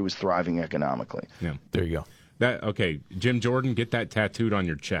country was thriving economically. Yeah. There you go. Okay, Jim Jordan, get that tattooed on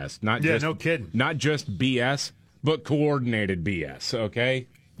your chest. Yeah, no kidding. Not just BS, but coordinated BS, okay?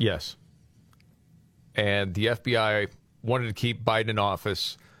 Yes. And the FBI wanted to keep Biden in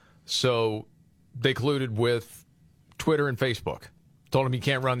office, so they colluded with Twitter and Facebook. Told him you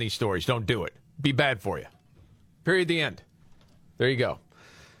can't run these stories. Don't do it. Be bad for you. Period. The end. There you go.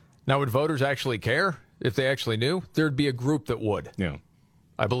 Now, would voters actually care if they actually knew? There'd be a group that would. Yeah.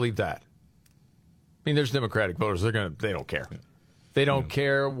 I believe that. I mean, there's Democratic voters. They don't care. Yeah. They don't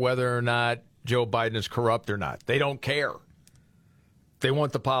care whether or not Joe Biden is corrupt or not. They don't care. They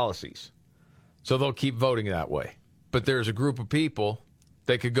want the policies. So they'll keep voting that way. But there's a group of people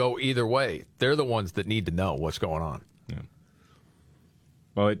that could go either way. They're the ones that need to know what's going on. Yeah.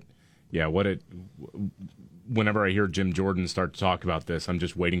 Well, whenever I hear Jim Jordan start to talk about this, I'm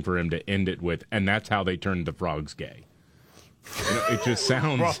just waiting for him to end it with, and that's how they turned the frogs gay. It just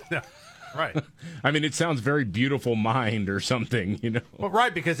sounds... Well, no. Right. I mean, it sounds very Beautiful Mind or something, you know? Well,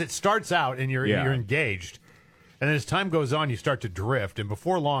 right, because it starts out and you're engaged. And then as time goes on, you start to drift. And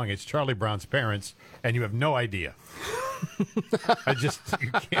before long, it's Charlie Brown's parents, and you have no idea.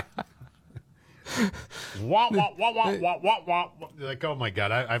 You can't. Wah, wah, wah, wah, wah, wah, wah. Like, oh, my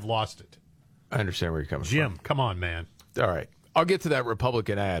God, I've lost it. I understand where you're coming from. Jim, come on, man. All right. I'll get to that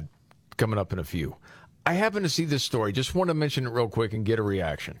Republican ad coming up in a few. I happen to see this story. Just want to mention it real quick and get a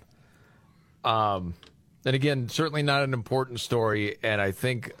reaction. And again, certainly not an important story, and I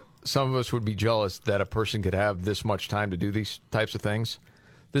think some of us would be jealous that a person could have this much time to do these types of things.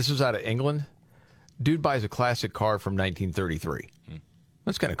 This is out of England. Dude buys a classic car from 1933.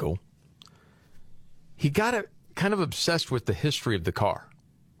 That's kind of cool. He got kind of obsessed with the history of the car.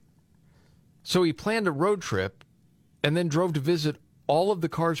 So he planned a road trip and then drove to visit all of the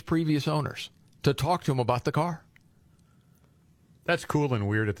car's previous owners to talk to him about the car. That's cool and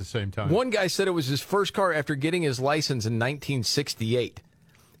weird at the same time. One guy said it was his first car after getting his license in 1968.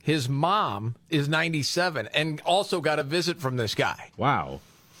 His mom is 97 and also got a visit from this guy. Wow.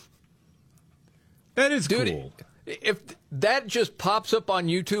 That is cool. If that just pops up on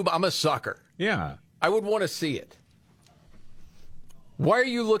YouTube, I'm a sucker. Yeah. I would want to see it. Why are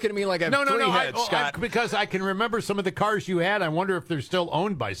you looking at me like I have three heads, Scott? Because I can remember some of the cars you had. I wonder if they're still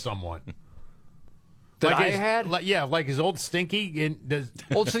owned by someone. That like I had? Like his old Stinky.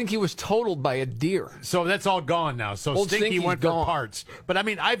 Old Stinky was totaled by a deer. So that's all gone now. So Old Stinky Stinky's went gone. for parts. But, I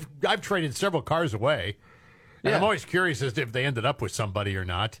mean, I've traded several cars away. And I'm always curious as to if they ended up with somebody or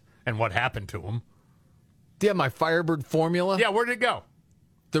not and what happened to them. Yeah, my Firebird Formula. Yeah, where'd it go?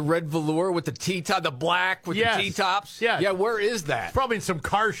 The red velour with the T-top, the black with the T-tops. Yeah, where is that? Probably in some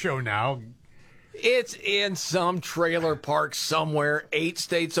car show now. It's in some trailer park somewhere 8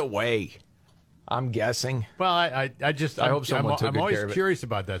 states away. I'm guessing. Well, I hope someone took good care of it. I'm always curious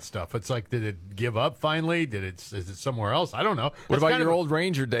about that stuff. It's like, did it give up finally? Is it somewhere else? I don't know. What about your old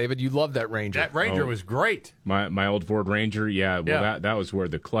Ranger, David? You loved that Ranger. That Ranger was great. My old Ford Ranger, that was where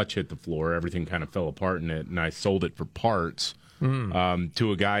the clutch hit the floor. Everything kind of fell apart in it, and I sold it for parts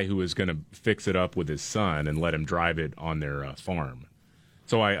to a guy who was going to fix it up with his son and let him drive it on their farm.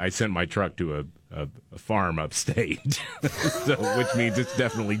 So I sent my truck to a farm upstate, which means it's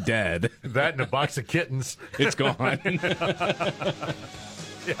definitely dead. That and a box of kittens. It's gone.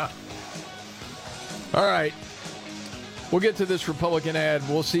 Yeah. All right. We'll get to this Republican ad.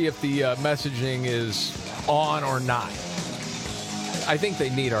 We'll see if the messaging is on or not. I think they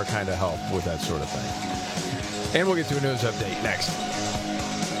need our kind of help with that sort of thing. And we'll get to a news update next.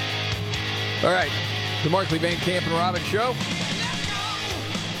 All right. The Markley, Van Camp and Robbins Show.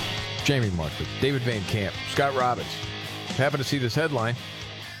 Jamie Markley, David Van Camp, Scott Robbins. Happen to see this headline.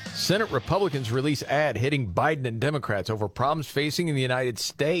 Senate Republicans release ad hitting Biden and Democrats over problems facing in the United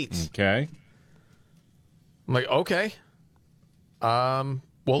States. Okay. I'm like, okay. Well,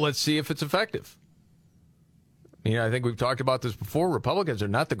 let's see if it's effective. I think we've talked about this before. Republicans are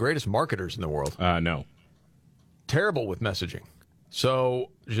not the greatest marketers in the world. No. Terrible with messaging.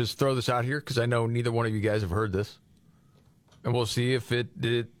 So just throw this out here because I know neither one of you guys have heard this. And we'll see if it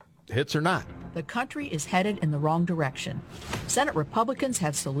hits or not. The country is headed in the wrong direction. Senate Republicans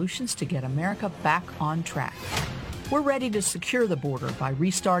have solutions to get America back on track. We're ready to secure the border by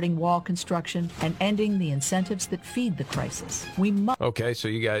restarting wall construction and ending the incentives that feed the crisis. We must. Okay, so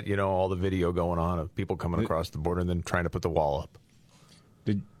you got, all the video going on of people coming across the border and then trying to put the wall up.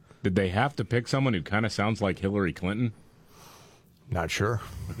 Did they have to pick someone who kind of sounds like Hillary Clinton? Not sure.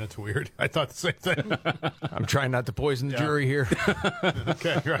 That's weird. I thought the same thing. I'm trying not to poison the jury here.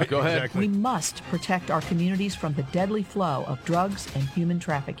 Okay, right. Go ahead. Exactly. We must protect our communities from the deadly flow of drugs and human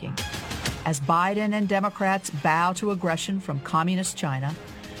trafficking. As Biden and Democrats bow to aggression from communist China,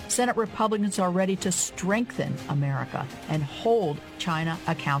 Senate Republicans are ready to strengthen America and hold China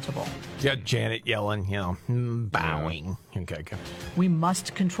accountable. Yeah, Janet yelling, bowing. Okay. We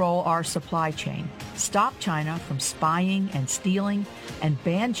must control our supply chain, stop China from spying and stealing, and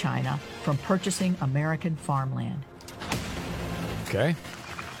ban China from purchasing American farmland. Okay.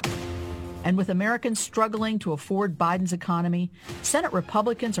 And with Americans struggling to afford Biden's economy, Senate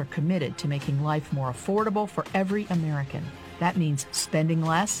Republicans are committed to making life more affordable for every American. That means spending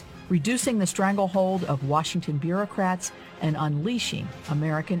less, reducing the stranglehold of Washington bureaucrats, and unleashing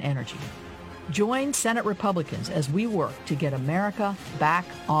American energy. Join Senate Republicans as we work to get America back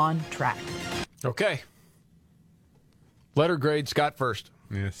on track. Okay. Letter grade, Scott first.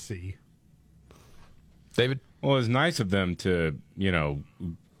 Yeah, C. David? Well, it's nice of them to,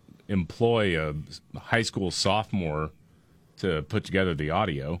 employ a high school sophomore to put together the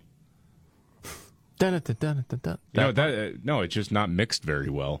audio. No, it's just not mixed very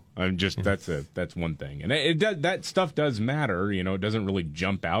well. That's one thing, and that stuff does matter. It doesn't really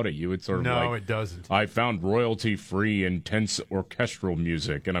jump out at you. It's sort of no, it doesn't. I found royalty-free, intense orchestral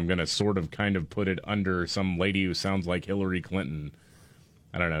music, and I'm going to sort of kind of put it under some lady who sounds like Hillary Clinton.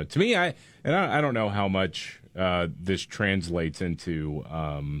 I don't know. To me, I don't know how much this translates into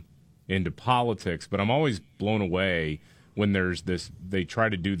politics, but I'm always blown away when there's this, they try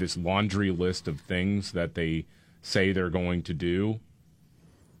to do this laundry list of things that they say they're going to do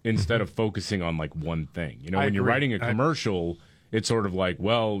instead of focusing on like one thing. When you're writing a commercial, it's sort of like,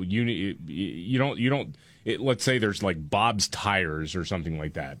 well, you don't. Let's say there's like Bob's Tires or something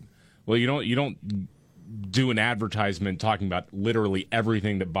like that. Well, you don't do an advertisement talking about literally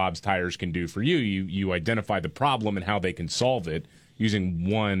everything that Bob's Tires can do for you. You identify the problem and how they can solve it using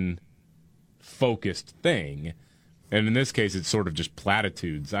one focused thing. And in this case, it's sort of just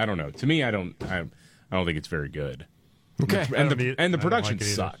platitudes. I don't know. To me, I don't think it's very good. Okay, and the production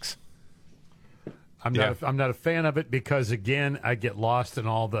sucks. I'm not a fan of it because again, I get lost in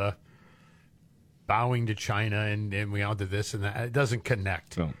all the bowing to China and we all do this and that. It doesn't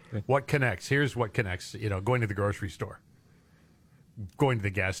connect. No. What connects? Here's what connects. Going to the grocery store, going to the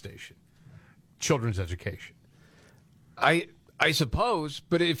gas station, children's education. I suppose,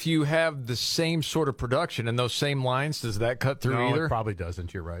 but if you have the same sort of production and those same lines, does that cut through either? No, it probably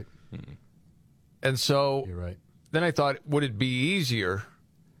doesn't. You're right. And so you're right. Then I thought, would it be easier,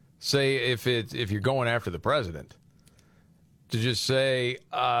 say, if you're going after the president, to just say,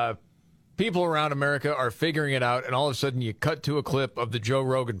 people around America are figuring it out, and all of a sudden you cut to a clip of the Joe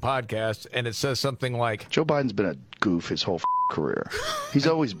Rogan podcast, and it says something like, Joe Biden's been a goof his whole career. He's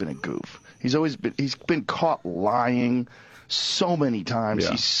always been a goof. He's been caught lying so many times.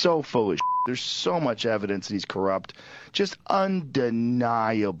 Yeah. He's so full of shit. There's so much evidence that he's corrupt. Just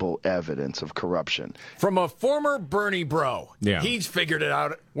undeniable evidence of corruption. From a former Bernie bro. Yeah. He's figured it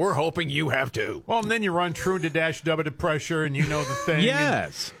out. We're hoping you have too. Well, and then you run true to dash double to pressure and you know the thing.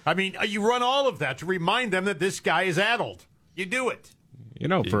 Yes. You run all of that to remind them that this guy is addled. You do it.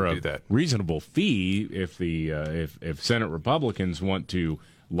 For a reasonable fee, if Senate Republicans want to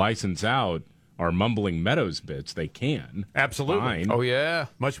license out our Mumbling Meadows bits, they can. Absolutely. Fine. Oh, yeah.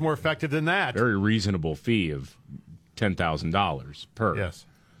 Much more effective than that. Very reasonable fee of $10,000 per.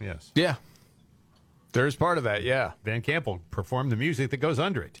 Yes. Yeah. There's part of that, yeah. Van Camp will perform the music that goes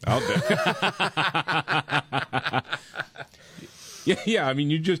under it. Yeah, I mean,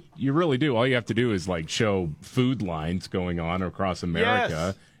 you really do. All you have to do is like show food lines going on across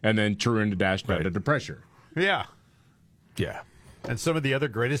America, and then turn to dash under pressure. Yeah. Yeah. And some of the other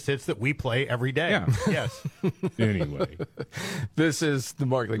greatest hits that we play every day. Yeah. Yes. Anyway. This is the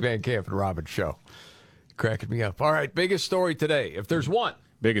Markley, Van Camp and Robbins show. Cracking me up. All right, biggest story today. If there's one.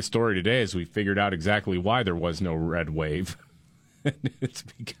 Biggest story today is we figured out exactly why there was no red wave. It's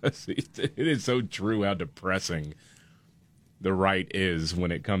because it is so true how depressing the right is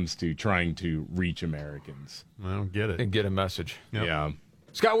when it comes to trying to reach Americans. I don't get it. And get a message. Yep. Yeah.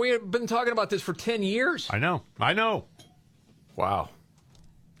 Scott, we have been talking about this for 10 years. I know. Wow.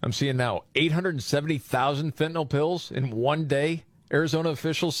 I'm seeing now 870,000 fentanyl pills in one day. Arizona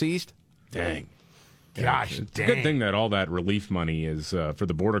officials seized. Dang. Gosh, it's dang. a good thing that all that relief money is for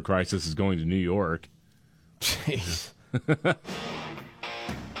the border crisis is going to New York. Jeez.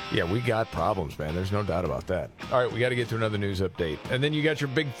 Yeah, we got problems, man. There's no doubt about that. All right, we got to get to another news update. And then you got your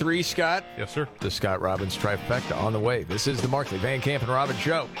big three, Scott. Yes, sir. The Scott Robbins trifecta on the way. This is the Markley, Van Camp, and Robbins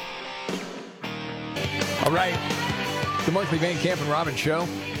Show. All right. The Markley, Van Camp, and Robbins Show.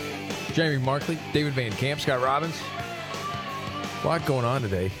 Jamie Markley, David Van Camp, Scott Robbins. A lot going on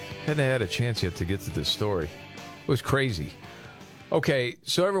today. Hadn't had a chance yet to get to this story. It was crazy. Okay,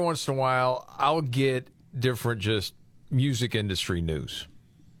 so every once in a while, I'll get different just music industry news.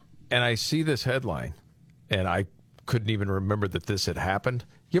 And I see this headline, and I couldn't even remember that this had happened.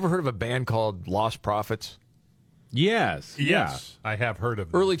 You ever heard of a band called Lost Prophets? Yes. Yes. I have heard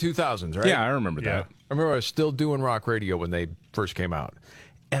of them. Early 2000s, right? Yeah, I remember that. I remember I was still doing rock radio when they first came out.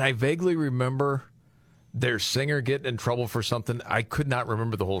 And I vaguely remember their singer getting in trouble for something. I could not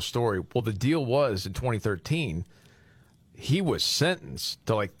remember the whole story. Well, the deal was in 2013, he was sentenced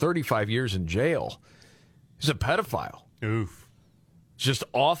to like 35 years in jail. He's a pedophile. Oof. It's just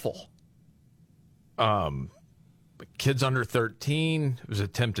awful. Kids under 13. It was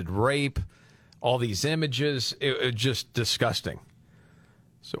attempted rape. All these images. It just disgusting.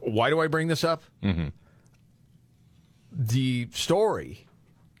 So why do I bring this up? Mm-hmm. The story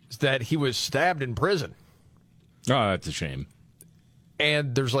is that he was stabbed in prison. Oh, that's a shame.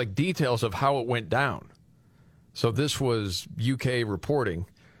 And there's like details of how it went down. So this was UK reporting,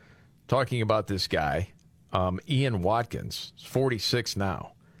 talking about this guy, Ian Watkins, 46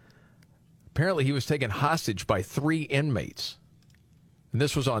 now. Apparently he was taken hostage by 3 inmates. And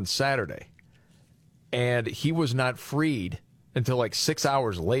this was on Saturday. And he was not freed until like 6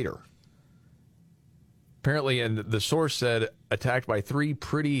 hours later. Apparently, and the source said, attacked by 3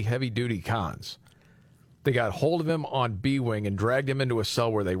 pretty heavy-duty cons. They got hold of him on B-Wing and dragged him into a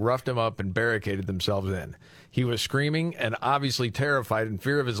cell where they roughed him up and barricaded themselves in. He was screaming and obviously terrified in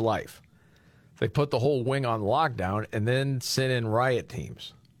fear of his life. They put the whole wing on lockdown and then sent in riot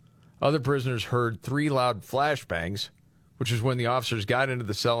teams. Other prisoners heard 3 loud flashbangs, which is when the officers got into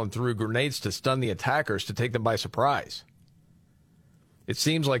the cell and threw grenades to stun the attackers to take them by surprise. It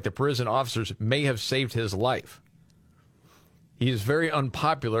seems like the prison officers may have saved his life. He is very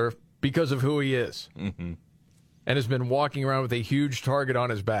unpopular because of who he is, mm-hmm. and has been walking around with a huge target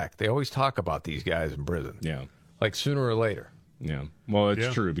on his back. They always talk about these guys in prison. Yeah. Like sooner or later. Yeah. Well,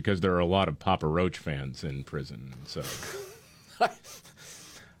 it's true because there are a lot of Papa Roach fans in prison. So I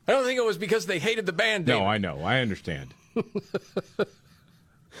don't think it was because they hated the band. David. No, I know. I understand. It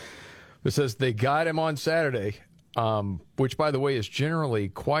says they got him on Saturday, which, by the way, is generally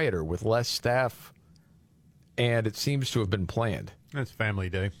quieter with less staff, and it seems to have been planned. That's family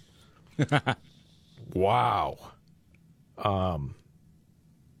day. Wow. But,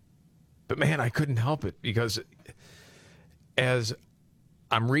 man, I couldn't help it because as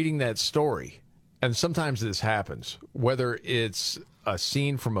I'm reading that story, and sometimes this happens, whether it's a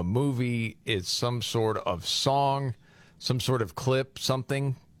scene from a movie, it's some sort of song, some sort of clip,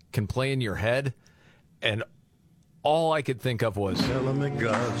 something can play in your head, and all I could think of was, tell him that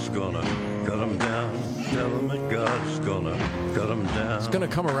God's gonna cut him down. Tell him that God's gonna cut him down. It's gonna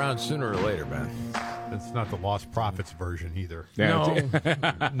come around sooner or later, man. It's not the Lost Prophets version either.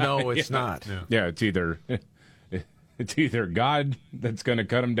 Yeah, no, it's not. Yeah, it's either God that's going to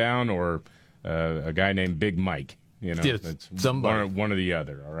cut him down, or a guy named Big Mike. You know, it's somebody. One or the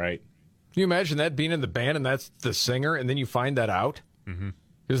other. All right. Can you imagine that being in the band and that's the singer, and then you find that out?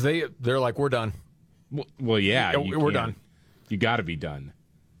 Because they're like, we're done. Well, yeah, we're done. You got to be done.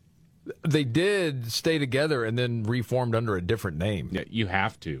 They did stay together and then reformed under a different name. Yeah, you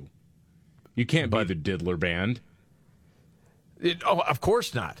have to. You can't be the Diddler Band. Of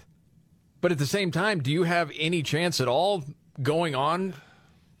course not. But at the same time, do you have any chance at all going on?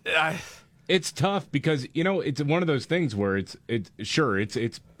 It's tough because, you know, it's one of those things where it's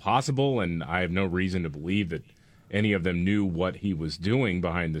possible, and I have no reason to believe that any of them knew what he was doing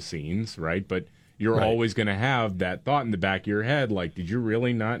behind the scenes, right? But you're always going to have that thought in the back of your head, like, did you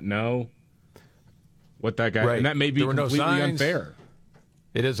really not know what that guy... Right. And that may be completely unfair.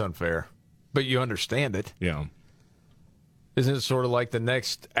 It is unfair, but you understand it. Yeah. Isn't it sort of like the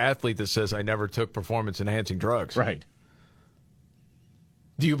next athlete that says, I never took performance-enhancing drugs? Right.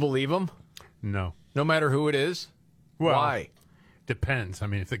 Do you believe him? No. No matter who it is? Well, why? Depends. I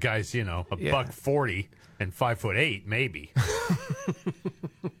mean, if the guy's, $140 and 5'8", maybe.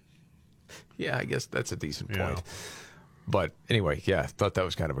 Yeah, I guess that's a decent point. But anyway, yeah, thought that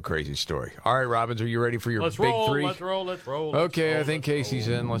was kind of a crazy story. All right, Robbins, are you ready for your big three? Let's roll. Okay, I think Casey's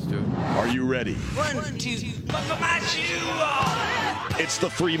in. Let's do it. Are you ready? 1, 2, buckle my shoe on. It's the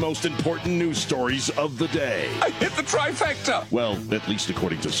three most important news stories of the day. I hit the trifecta. Well, at least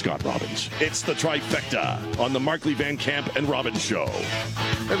according to Scott Robbins. It's the trifecta on the Markley, Van Camp, and Robbins Show.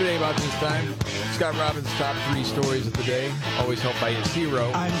 Every day about this time, Scott Robbins' top 3 stories of the day, always helped by his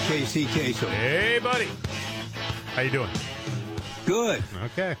hero. I'm Casey Kasem. Hey, buddy. How you doing? Good.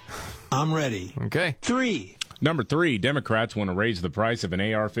 Okay. I'm ready. Okay. 3. Number 3, Democrats want to raise the price of an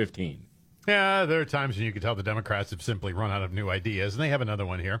AR-15. Yeah, there are times when you can tell the Democrats have simply run out of new ideas, and they have another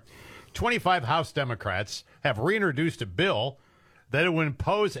one here. 25 House Democrats have reintroduced a bill that would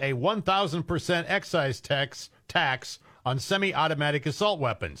impose a 1,000% excise tax on semi-automatic assault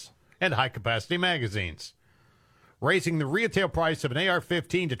weapons and high-capacity magazines, raising the retail price of an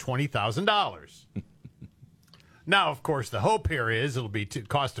AR-15 to $20,000. Now, of course, the hope here is it'll be too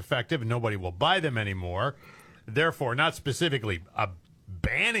cost-effective and nobody will buy them anymore. Therefore, not specifically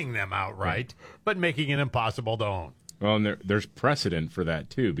banning them outright, but making it impossible to own. Well, and there's precedent for that,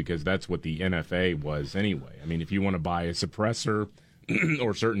 too, because that's what the NFA was anyway. I mean, if you want to buy a suppressor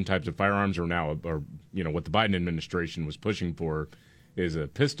or certain types of firearms what the Biden administration was pushing for is a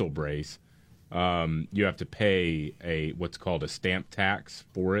pistol brace, you have to pay what's called a stamp tax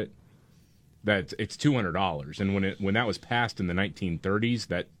for it. It's $200, and when that was passed in the 1930s,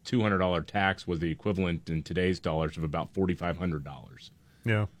 that $200 tax was the equivalent in today's dollars of about $4,500.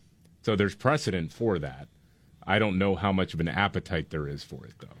 Yeah. So there's precedent for that. I don't know how much of an appetite there is for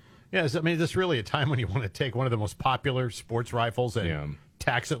it, though. Yeah, I mean, is this really a time when you want to take one of the most popular sports rifles and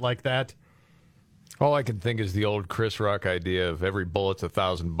tax it like that? All I can think is the old Chris Rock idea of every bullet's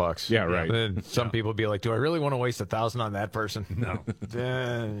 $1,000. Yeah, right. And some people be like, "Do I really want to waste $1,000 on that person?" No.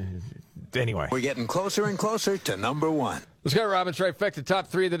 Anyway, We're getting closer and closer to number 1. Let's go, Robbins. Trifecta, top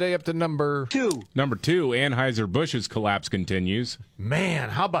 3 of the day up to number 2. Number 2, Anheuser-Busch's collapse continues.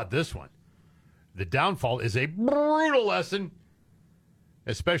 Man, how about this one? The downfall is a brutal lesson,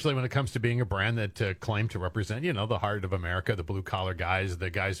 especially when it comes to being a brand that claimed to represent, the heart of America, the blue-collar guys, the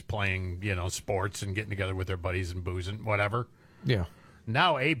guys playing, sports and getting together with their buddies and boozing, whatever. Yeah.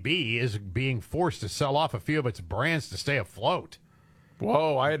 Now AB is being forced to sell off a few of its brands to stay afloat.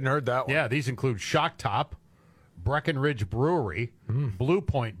 Whoa, I hadn't heard that one. Yeah, these include Shock Top, Breckenridge Brewery, Blue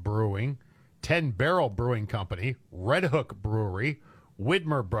Point Brewing, 10 Barrel Brewing Company, Red Hook Brewery,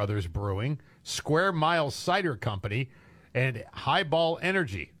 Widmer Brothers Brewing, Square Mile Cider Company, and Highball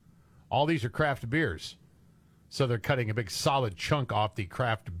Energy. All these are craft beers. So they're cutting a big solid chunk off the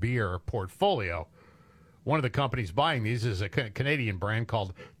craft beer portfolio. One of the companies buying these is a Canadian brand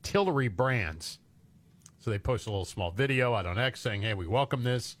called Tillery Brands. So they post a little small video out on X saying, hey, we welcome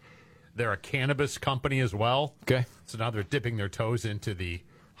this. They're a cannabis company as well. Okay. So now they're dipping their toes into the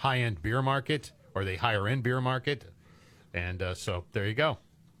high-end beer market or the higher-end beer market. And so there you go.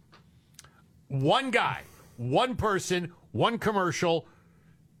 One guy, one person, one commercial,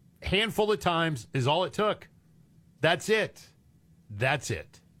 handful of times is all it took. That's it.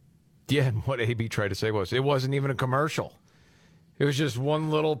 Yeah, and what AB tried to say was it wasn't even a commercial. It was just one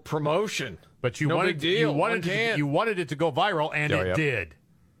little promotion. But you wanted it to go viral, and it did.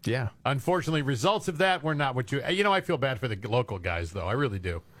 Yeah. Unfortunately, results of that were not what you... I feel bad for the local guys, though. I really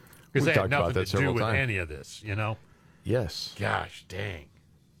do. Because they had nothing to do with any of this, Yes. Gosh, dang.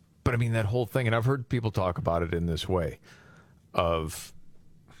 But, I mean, that whole thing, and I've heard people talk about it in this way, of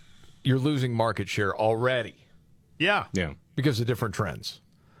you're losing market share already. Yeah. Yeah. Because of different trends.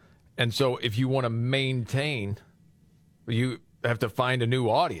 And so if you want to maintain, you have to find a new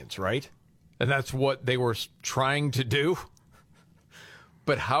audience, right? And that's what they were trying to do.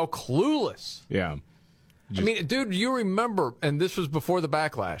 But how clueless. Yeah. I mean, dude, you remember, and this was before the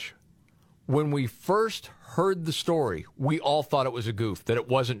backlash, when we first heard the story, we all thought it was a goof, that it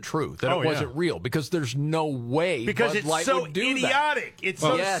wasn't true, that it wasn't real, because there's no way because Bud Light it's so would do idiotic. That. It's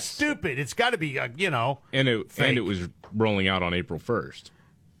so stupid. It's got to be, And it was rolling out on April 1st.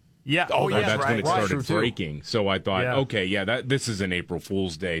 Yeah. That's when it started True, breaking. So I thought, this is an April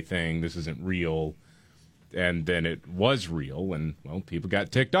Fool's Day thing. This isn't real. And then it was real, and, people got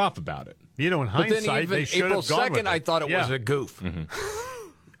ticked off about it. In hindsight, they should April have gone 2nd, with it. I thought it was a goof. Mm-hmm.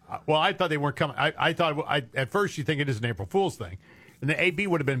 Well, I thought they weren't coming. I thought at first you think it is an April Fool's thing. And the AB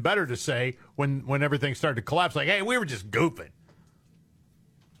would have been better to say when everything started to collapse, like, hey, we were just goofing.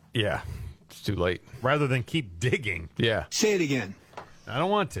 Yeah, it's too late. Rather than keep digging. Yeah. Say it again. I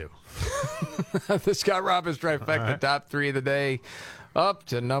don't want to. The Scott Robbins trifecta, top 3 of the day, up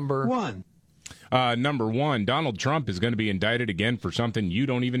to number 1. Number 1, Donald Trump is going to be indicted again for something you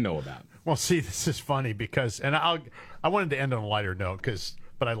don't even know about. Well, see, this is funny because, and I wanted to end on a lighter note,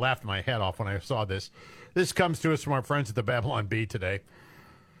 but I laughed my head off when I saw this. This comes to us from our friends at the Babylon Bee today.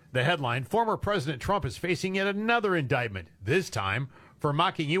 The headline, former President Trump is facing yet another indictment, this time for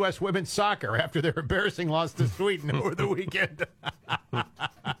mocking U.S. women's soccer after their embarrassing loss to Sweden over the weekend.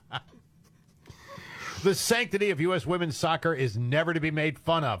 The sanctity of U.S. women's soccer is never to be made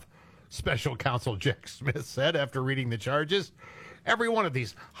fun of, Special Counsel Jack Smith said after reading the charges. Every one of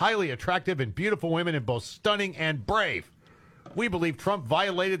these highly attractive and beautiful women is both stunning and brave. We believe Trump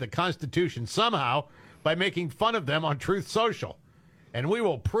violated the Constitution somehow by making fun of them on Truth Social. And we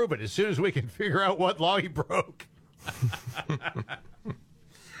will prove it as soon as we can figure out what law he broke.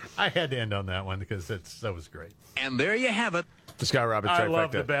 I had to end on that one because that was great. And there you have it. The Scott Robbins trifecta. I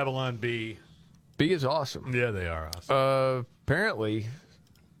love the Babylon Bee. Bee is awesome. Yeah, they are awesome. Apparently,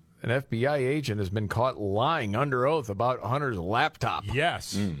 an FBI agent has been caught lying under oath about Hunter's laptop.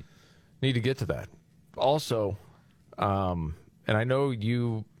 Yes. Need to get to that. Also, and I know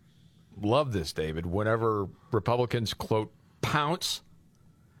you love this, David, whenever Republicans, quote, pounce,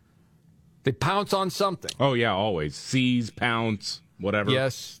 they pounce on something. Oh, yeah, always. Seize, pounce, whatever.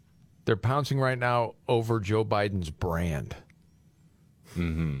 Yes, they're pouncing right now over Joe Biden's brand.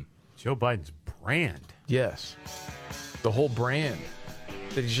 Mm-hmm. Joe Biden's brand? Yes. The whole brand.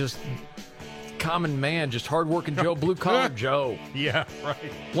 That he's just common man, just hardworking Joe, blue-collar Joe. Yeah, right.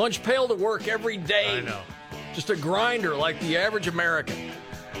 Lunch pail to work every day. I know. Just a grinder like the average American.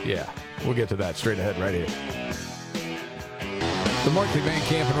 Yeah, we'll get to that straight ahead right here. The Markley, Van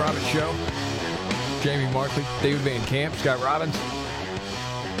Camp and Robbins Show. Jamie Markley, David Van Camp, Scott Robbins.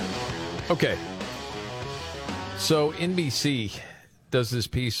 Okay. So NBC does this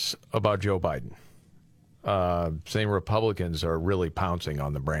piece about Joe Biden, saying Republicans are really pouncing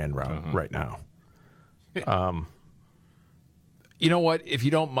on the brand right now. You know what? If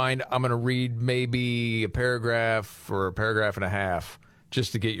you don't mind, I'm going to read maybe a paragraph or a paragraph and a half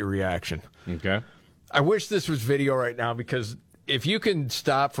just to get your reaction. Okay. I wish this was video right now because if you can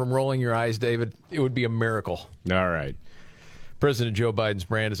stop from rolling your eyes, David, it would be a miracle. All right. President Joe Biden's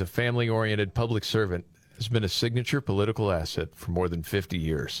brand as a family-oriented public servant has been a signature political asset for more than 50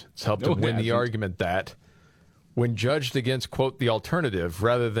 years. It's helped him win the argument that when judged against, quote, the alternative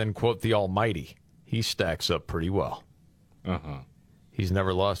rather than, quote, the almighty, he stacks up pretty well. He's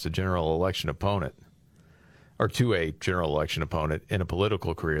never lost a general election opponent or to a general election opponent in a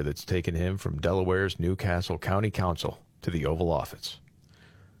political career that's taken him from Delaware's Newcastle County Council to the Oval Office.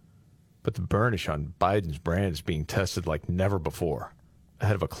 But the burnish on Biden's brand is being tested like never before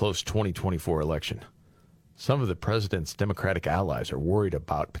ahead of a close 2024 election. Some of the president's Democratic allies are worried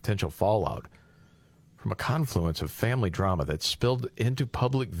about potential fallout from a confluence of family drama that spilled into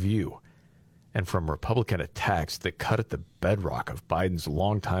public view and from Republican attacks that cut at the bedrock of Biden's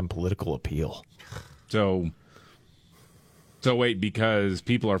longtime political appeal. So wait, because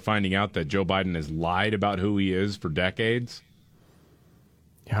people are finding out that Joe Biden has lied about who he is for decades?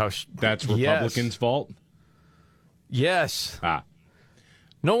 That's Republicans' fault? Yes.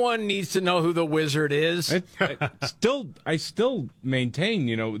 No one needs to know who the wizard is. I still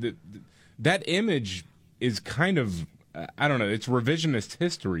maintain, that image is kind of, I don't know, it's revisionist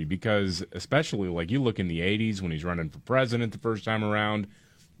history because especially like you look in the 80s when he's running for president the first time around,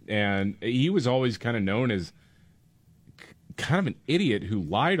 and he was always kind of known as kind of an idiot who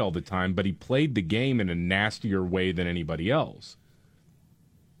lied all the time, but he played the game in a nastier way than anybody else.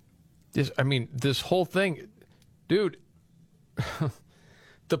 This whole thing, dude,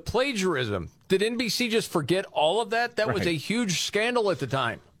 the plagiarism. Did NBC just forget all of that? That was a huge scandal at the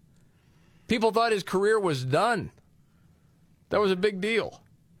time. People thought his career was done. That was a big deal.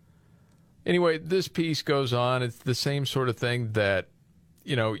 Anyway, this piece goes on. It's the same sort of thing that,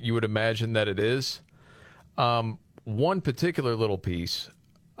 you would imagine that it is. One particular little piece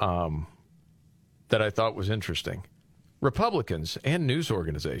that I thought was interesting. Republicans and news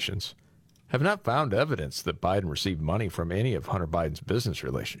organizations have not found evidence that Biden received money from any of Hunter Biden's business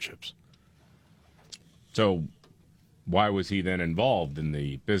relationships. So why was he then involved in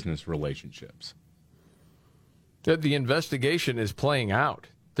the business relationships? The investigation is playing out.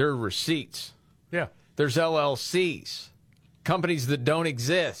 There are receipts. Yeah. There's LLCs, companies that don't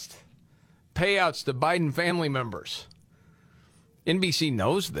exist, payouts to Biden family members. NBC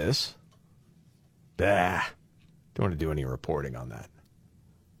knows this. Don't want to do any reporting on that.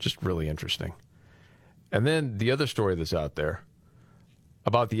 Just really interesting. And then the other story that's out there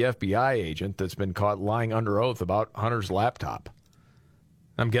about the FBI agent that's been caught lying under oath about Hunter's laptop.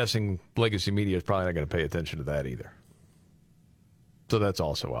 I'm guessing legacy media is probably not going to pay attention to that either. So that's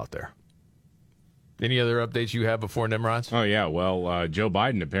also out there. Any other updates you have before Nimrod's? Oh, yeah. Well, Joe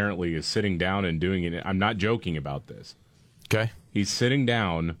Biden apparently is sitting down and doing it. I'm not joking about this. Okay. He's sitting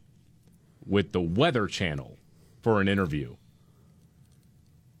down with the Weather Channel for an interview.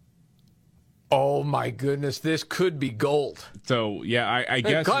 Oh, my goodness. This could be gold. So, yeah, I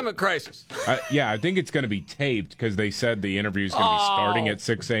guess... Climate crisis. I think it's going to be taped because they said the interview is going to be starting at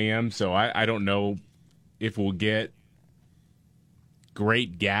 6 a.m., so I don't know if we'll get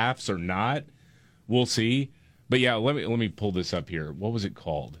great gaffes or not. We'll see. But, yeah, let me pull this up here. What was it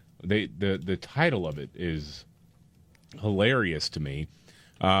called? The title of it is hilarious to me.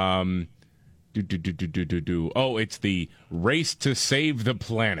 Oh, it's the Race to Save the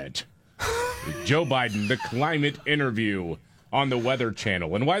Planet. Joe Biden, the climate interview on the Weather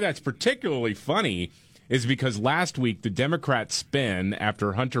Channel. And why that's particularly funny is because last week the Democrat spin,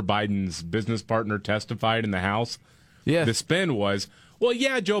 after Hunter Biden's business partner testified in the House, the spin was, well,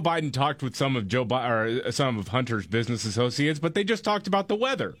 yeah, Joe Biden talked with some of Hunter's business associates, but they just talked about the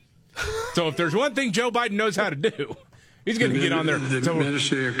weather. So if there's one thing Joe Biden knows how to do, he's going to get on there. The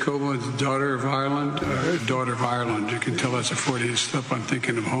Minister of Coleman's daughter of Ireland. You can tell that's a 40 slip. I'm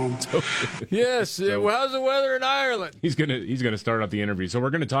thinking of home. Yes. How's the weather in Ireland? He's gonna start out the interview. So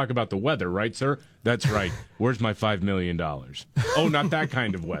we're going to talk about the weather, right, sir? That's right. Where's my $5 million? Oh, not that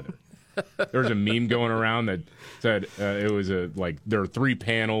kind of weather. There's a meme going around that said it was there are 3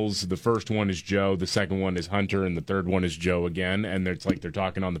 panels. The first one is Joe, the second one is Hunter, and the third one is Joe again. And it's like they're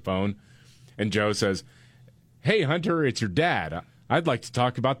talking on the phone. And Joe says, "Hey, Hunter, it's your dad. I'd like to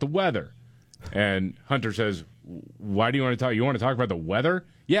talk about the weather." And Hunter says, "Why do you want to talk? You want to talk about the weather?"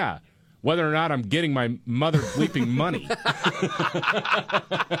 "Yeah, whether or not I'm getting my mother bleeping money."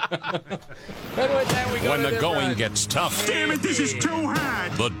 When the going gets tough. Damn it, this is too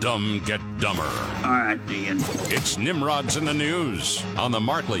hard. The dumb get dumber. All right, Ian. It's Nimrod's in the News on the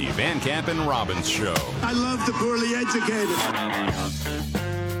Markley, Van Camp, and Robbins Show. I love the poorly educated.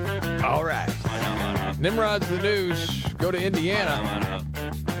 All right. Nimrod's the News. Go to Indiana.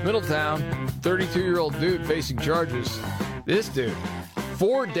 Middletown. 32-year-old dude facing charges. This dude,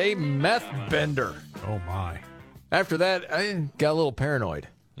 4-day meth bender. Oh, my. After that, I got a little paranoid,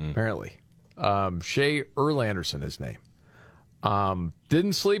 apparently. Shay Erlanderson, his name.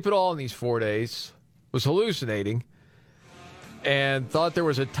 Didn't sleep at all in these 4 days. Was hallucinating. And thought there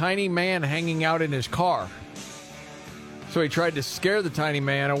was a tiny man hanging out in his car. So he tried to scare the tiny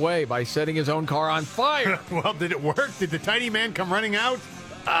man away by setting his own car on fire. Well, did it work? Did the tiny man come running out?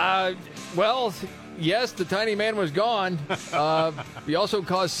 Well, yes, the tiny man was gone. He also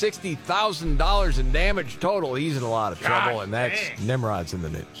caused $60,000 in damage total. He's in a lot of trouble, and that's Nimrod's in the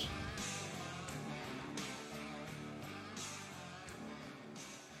News.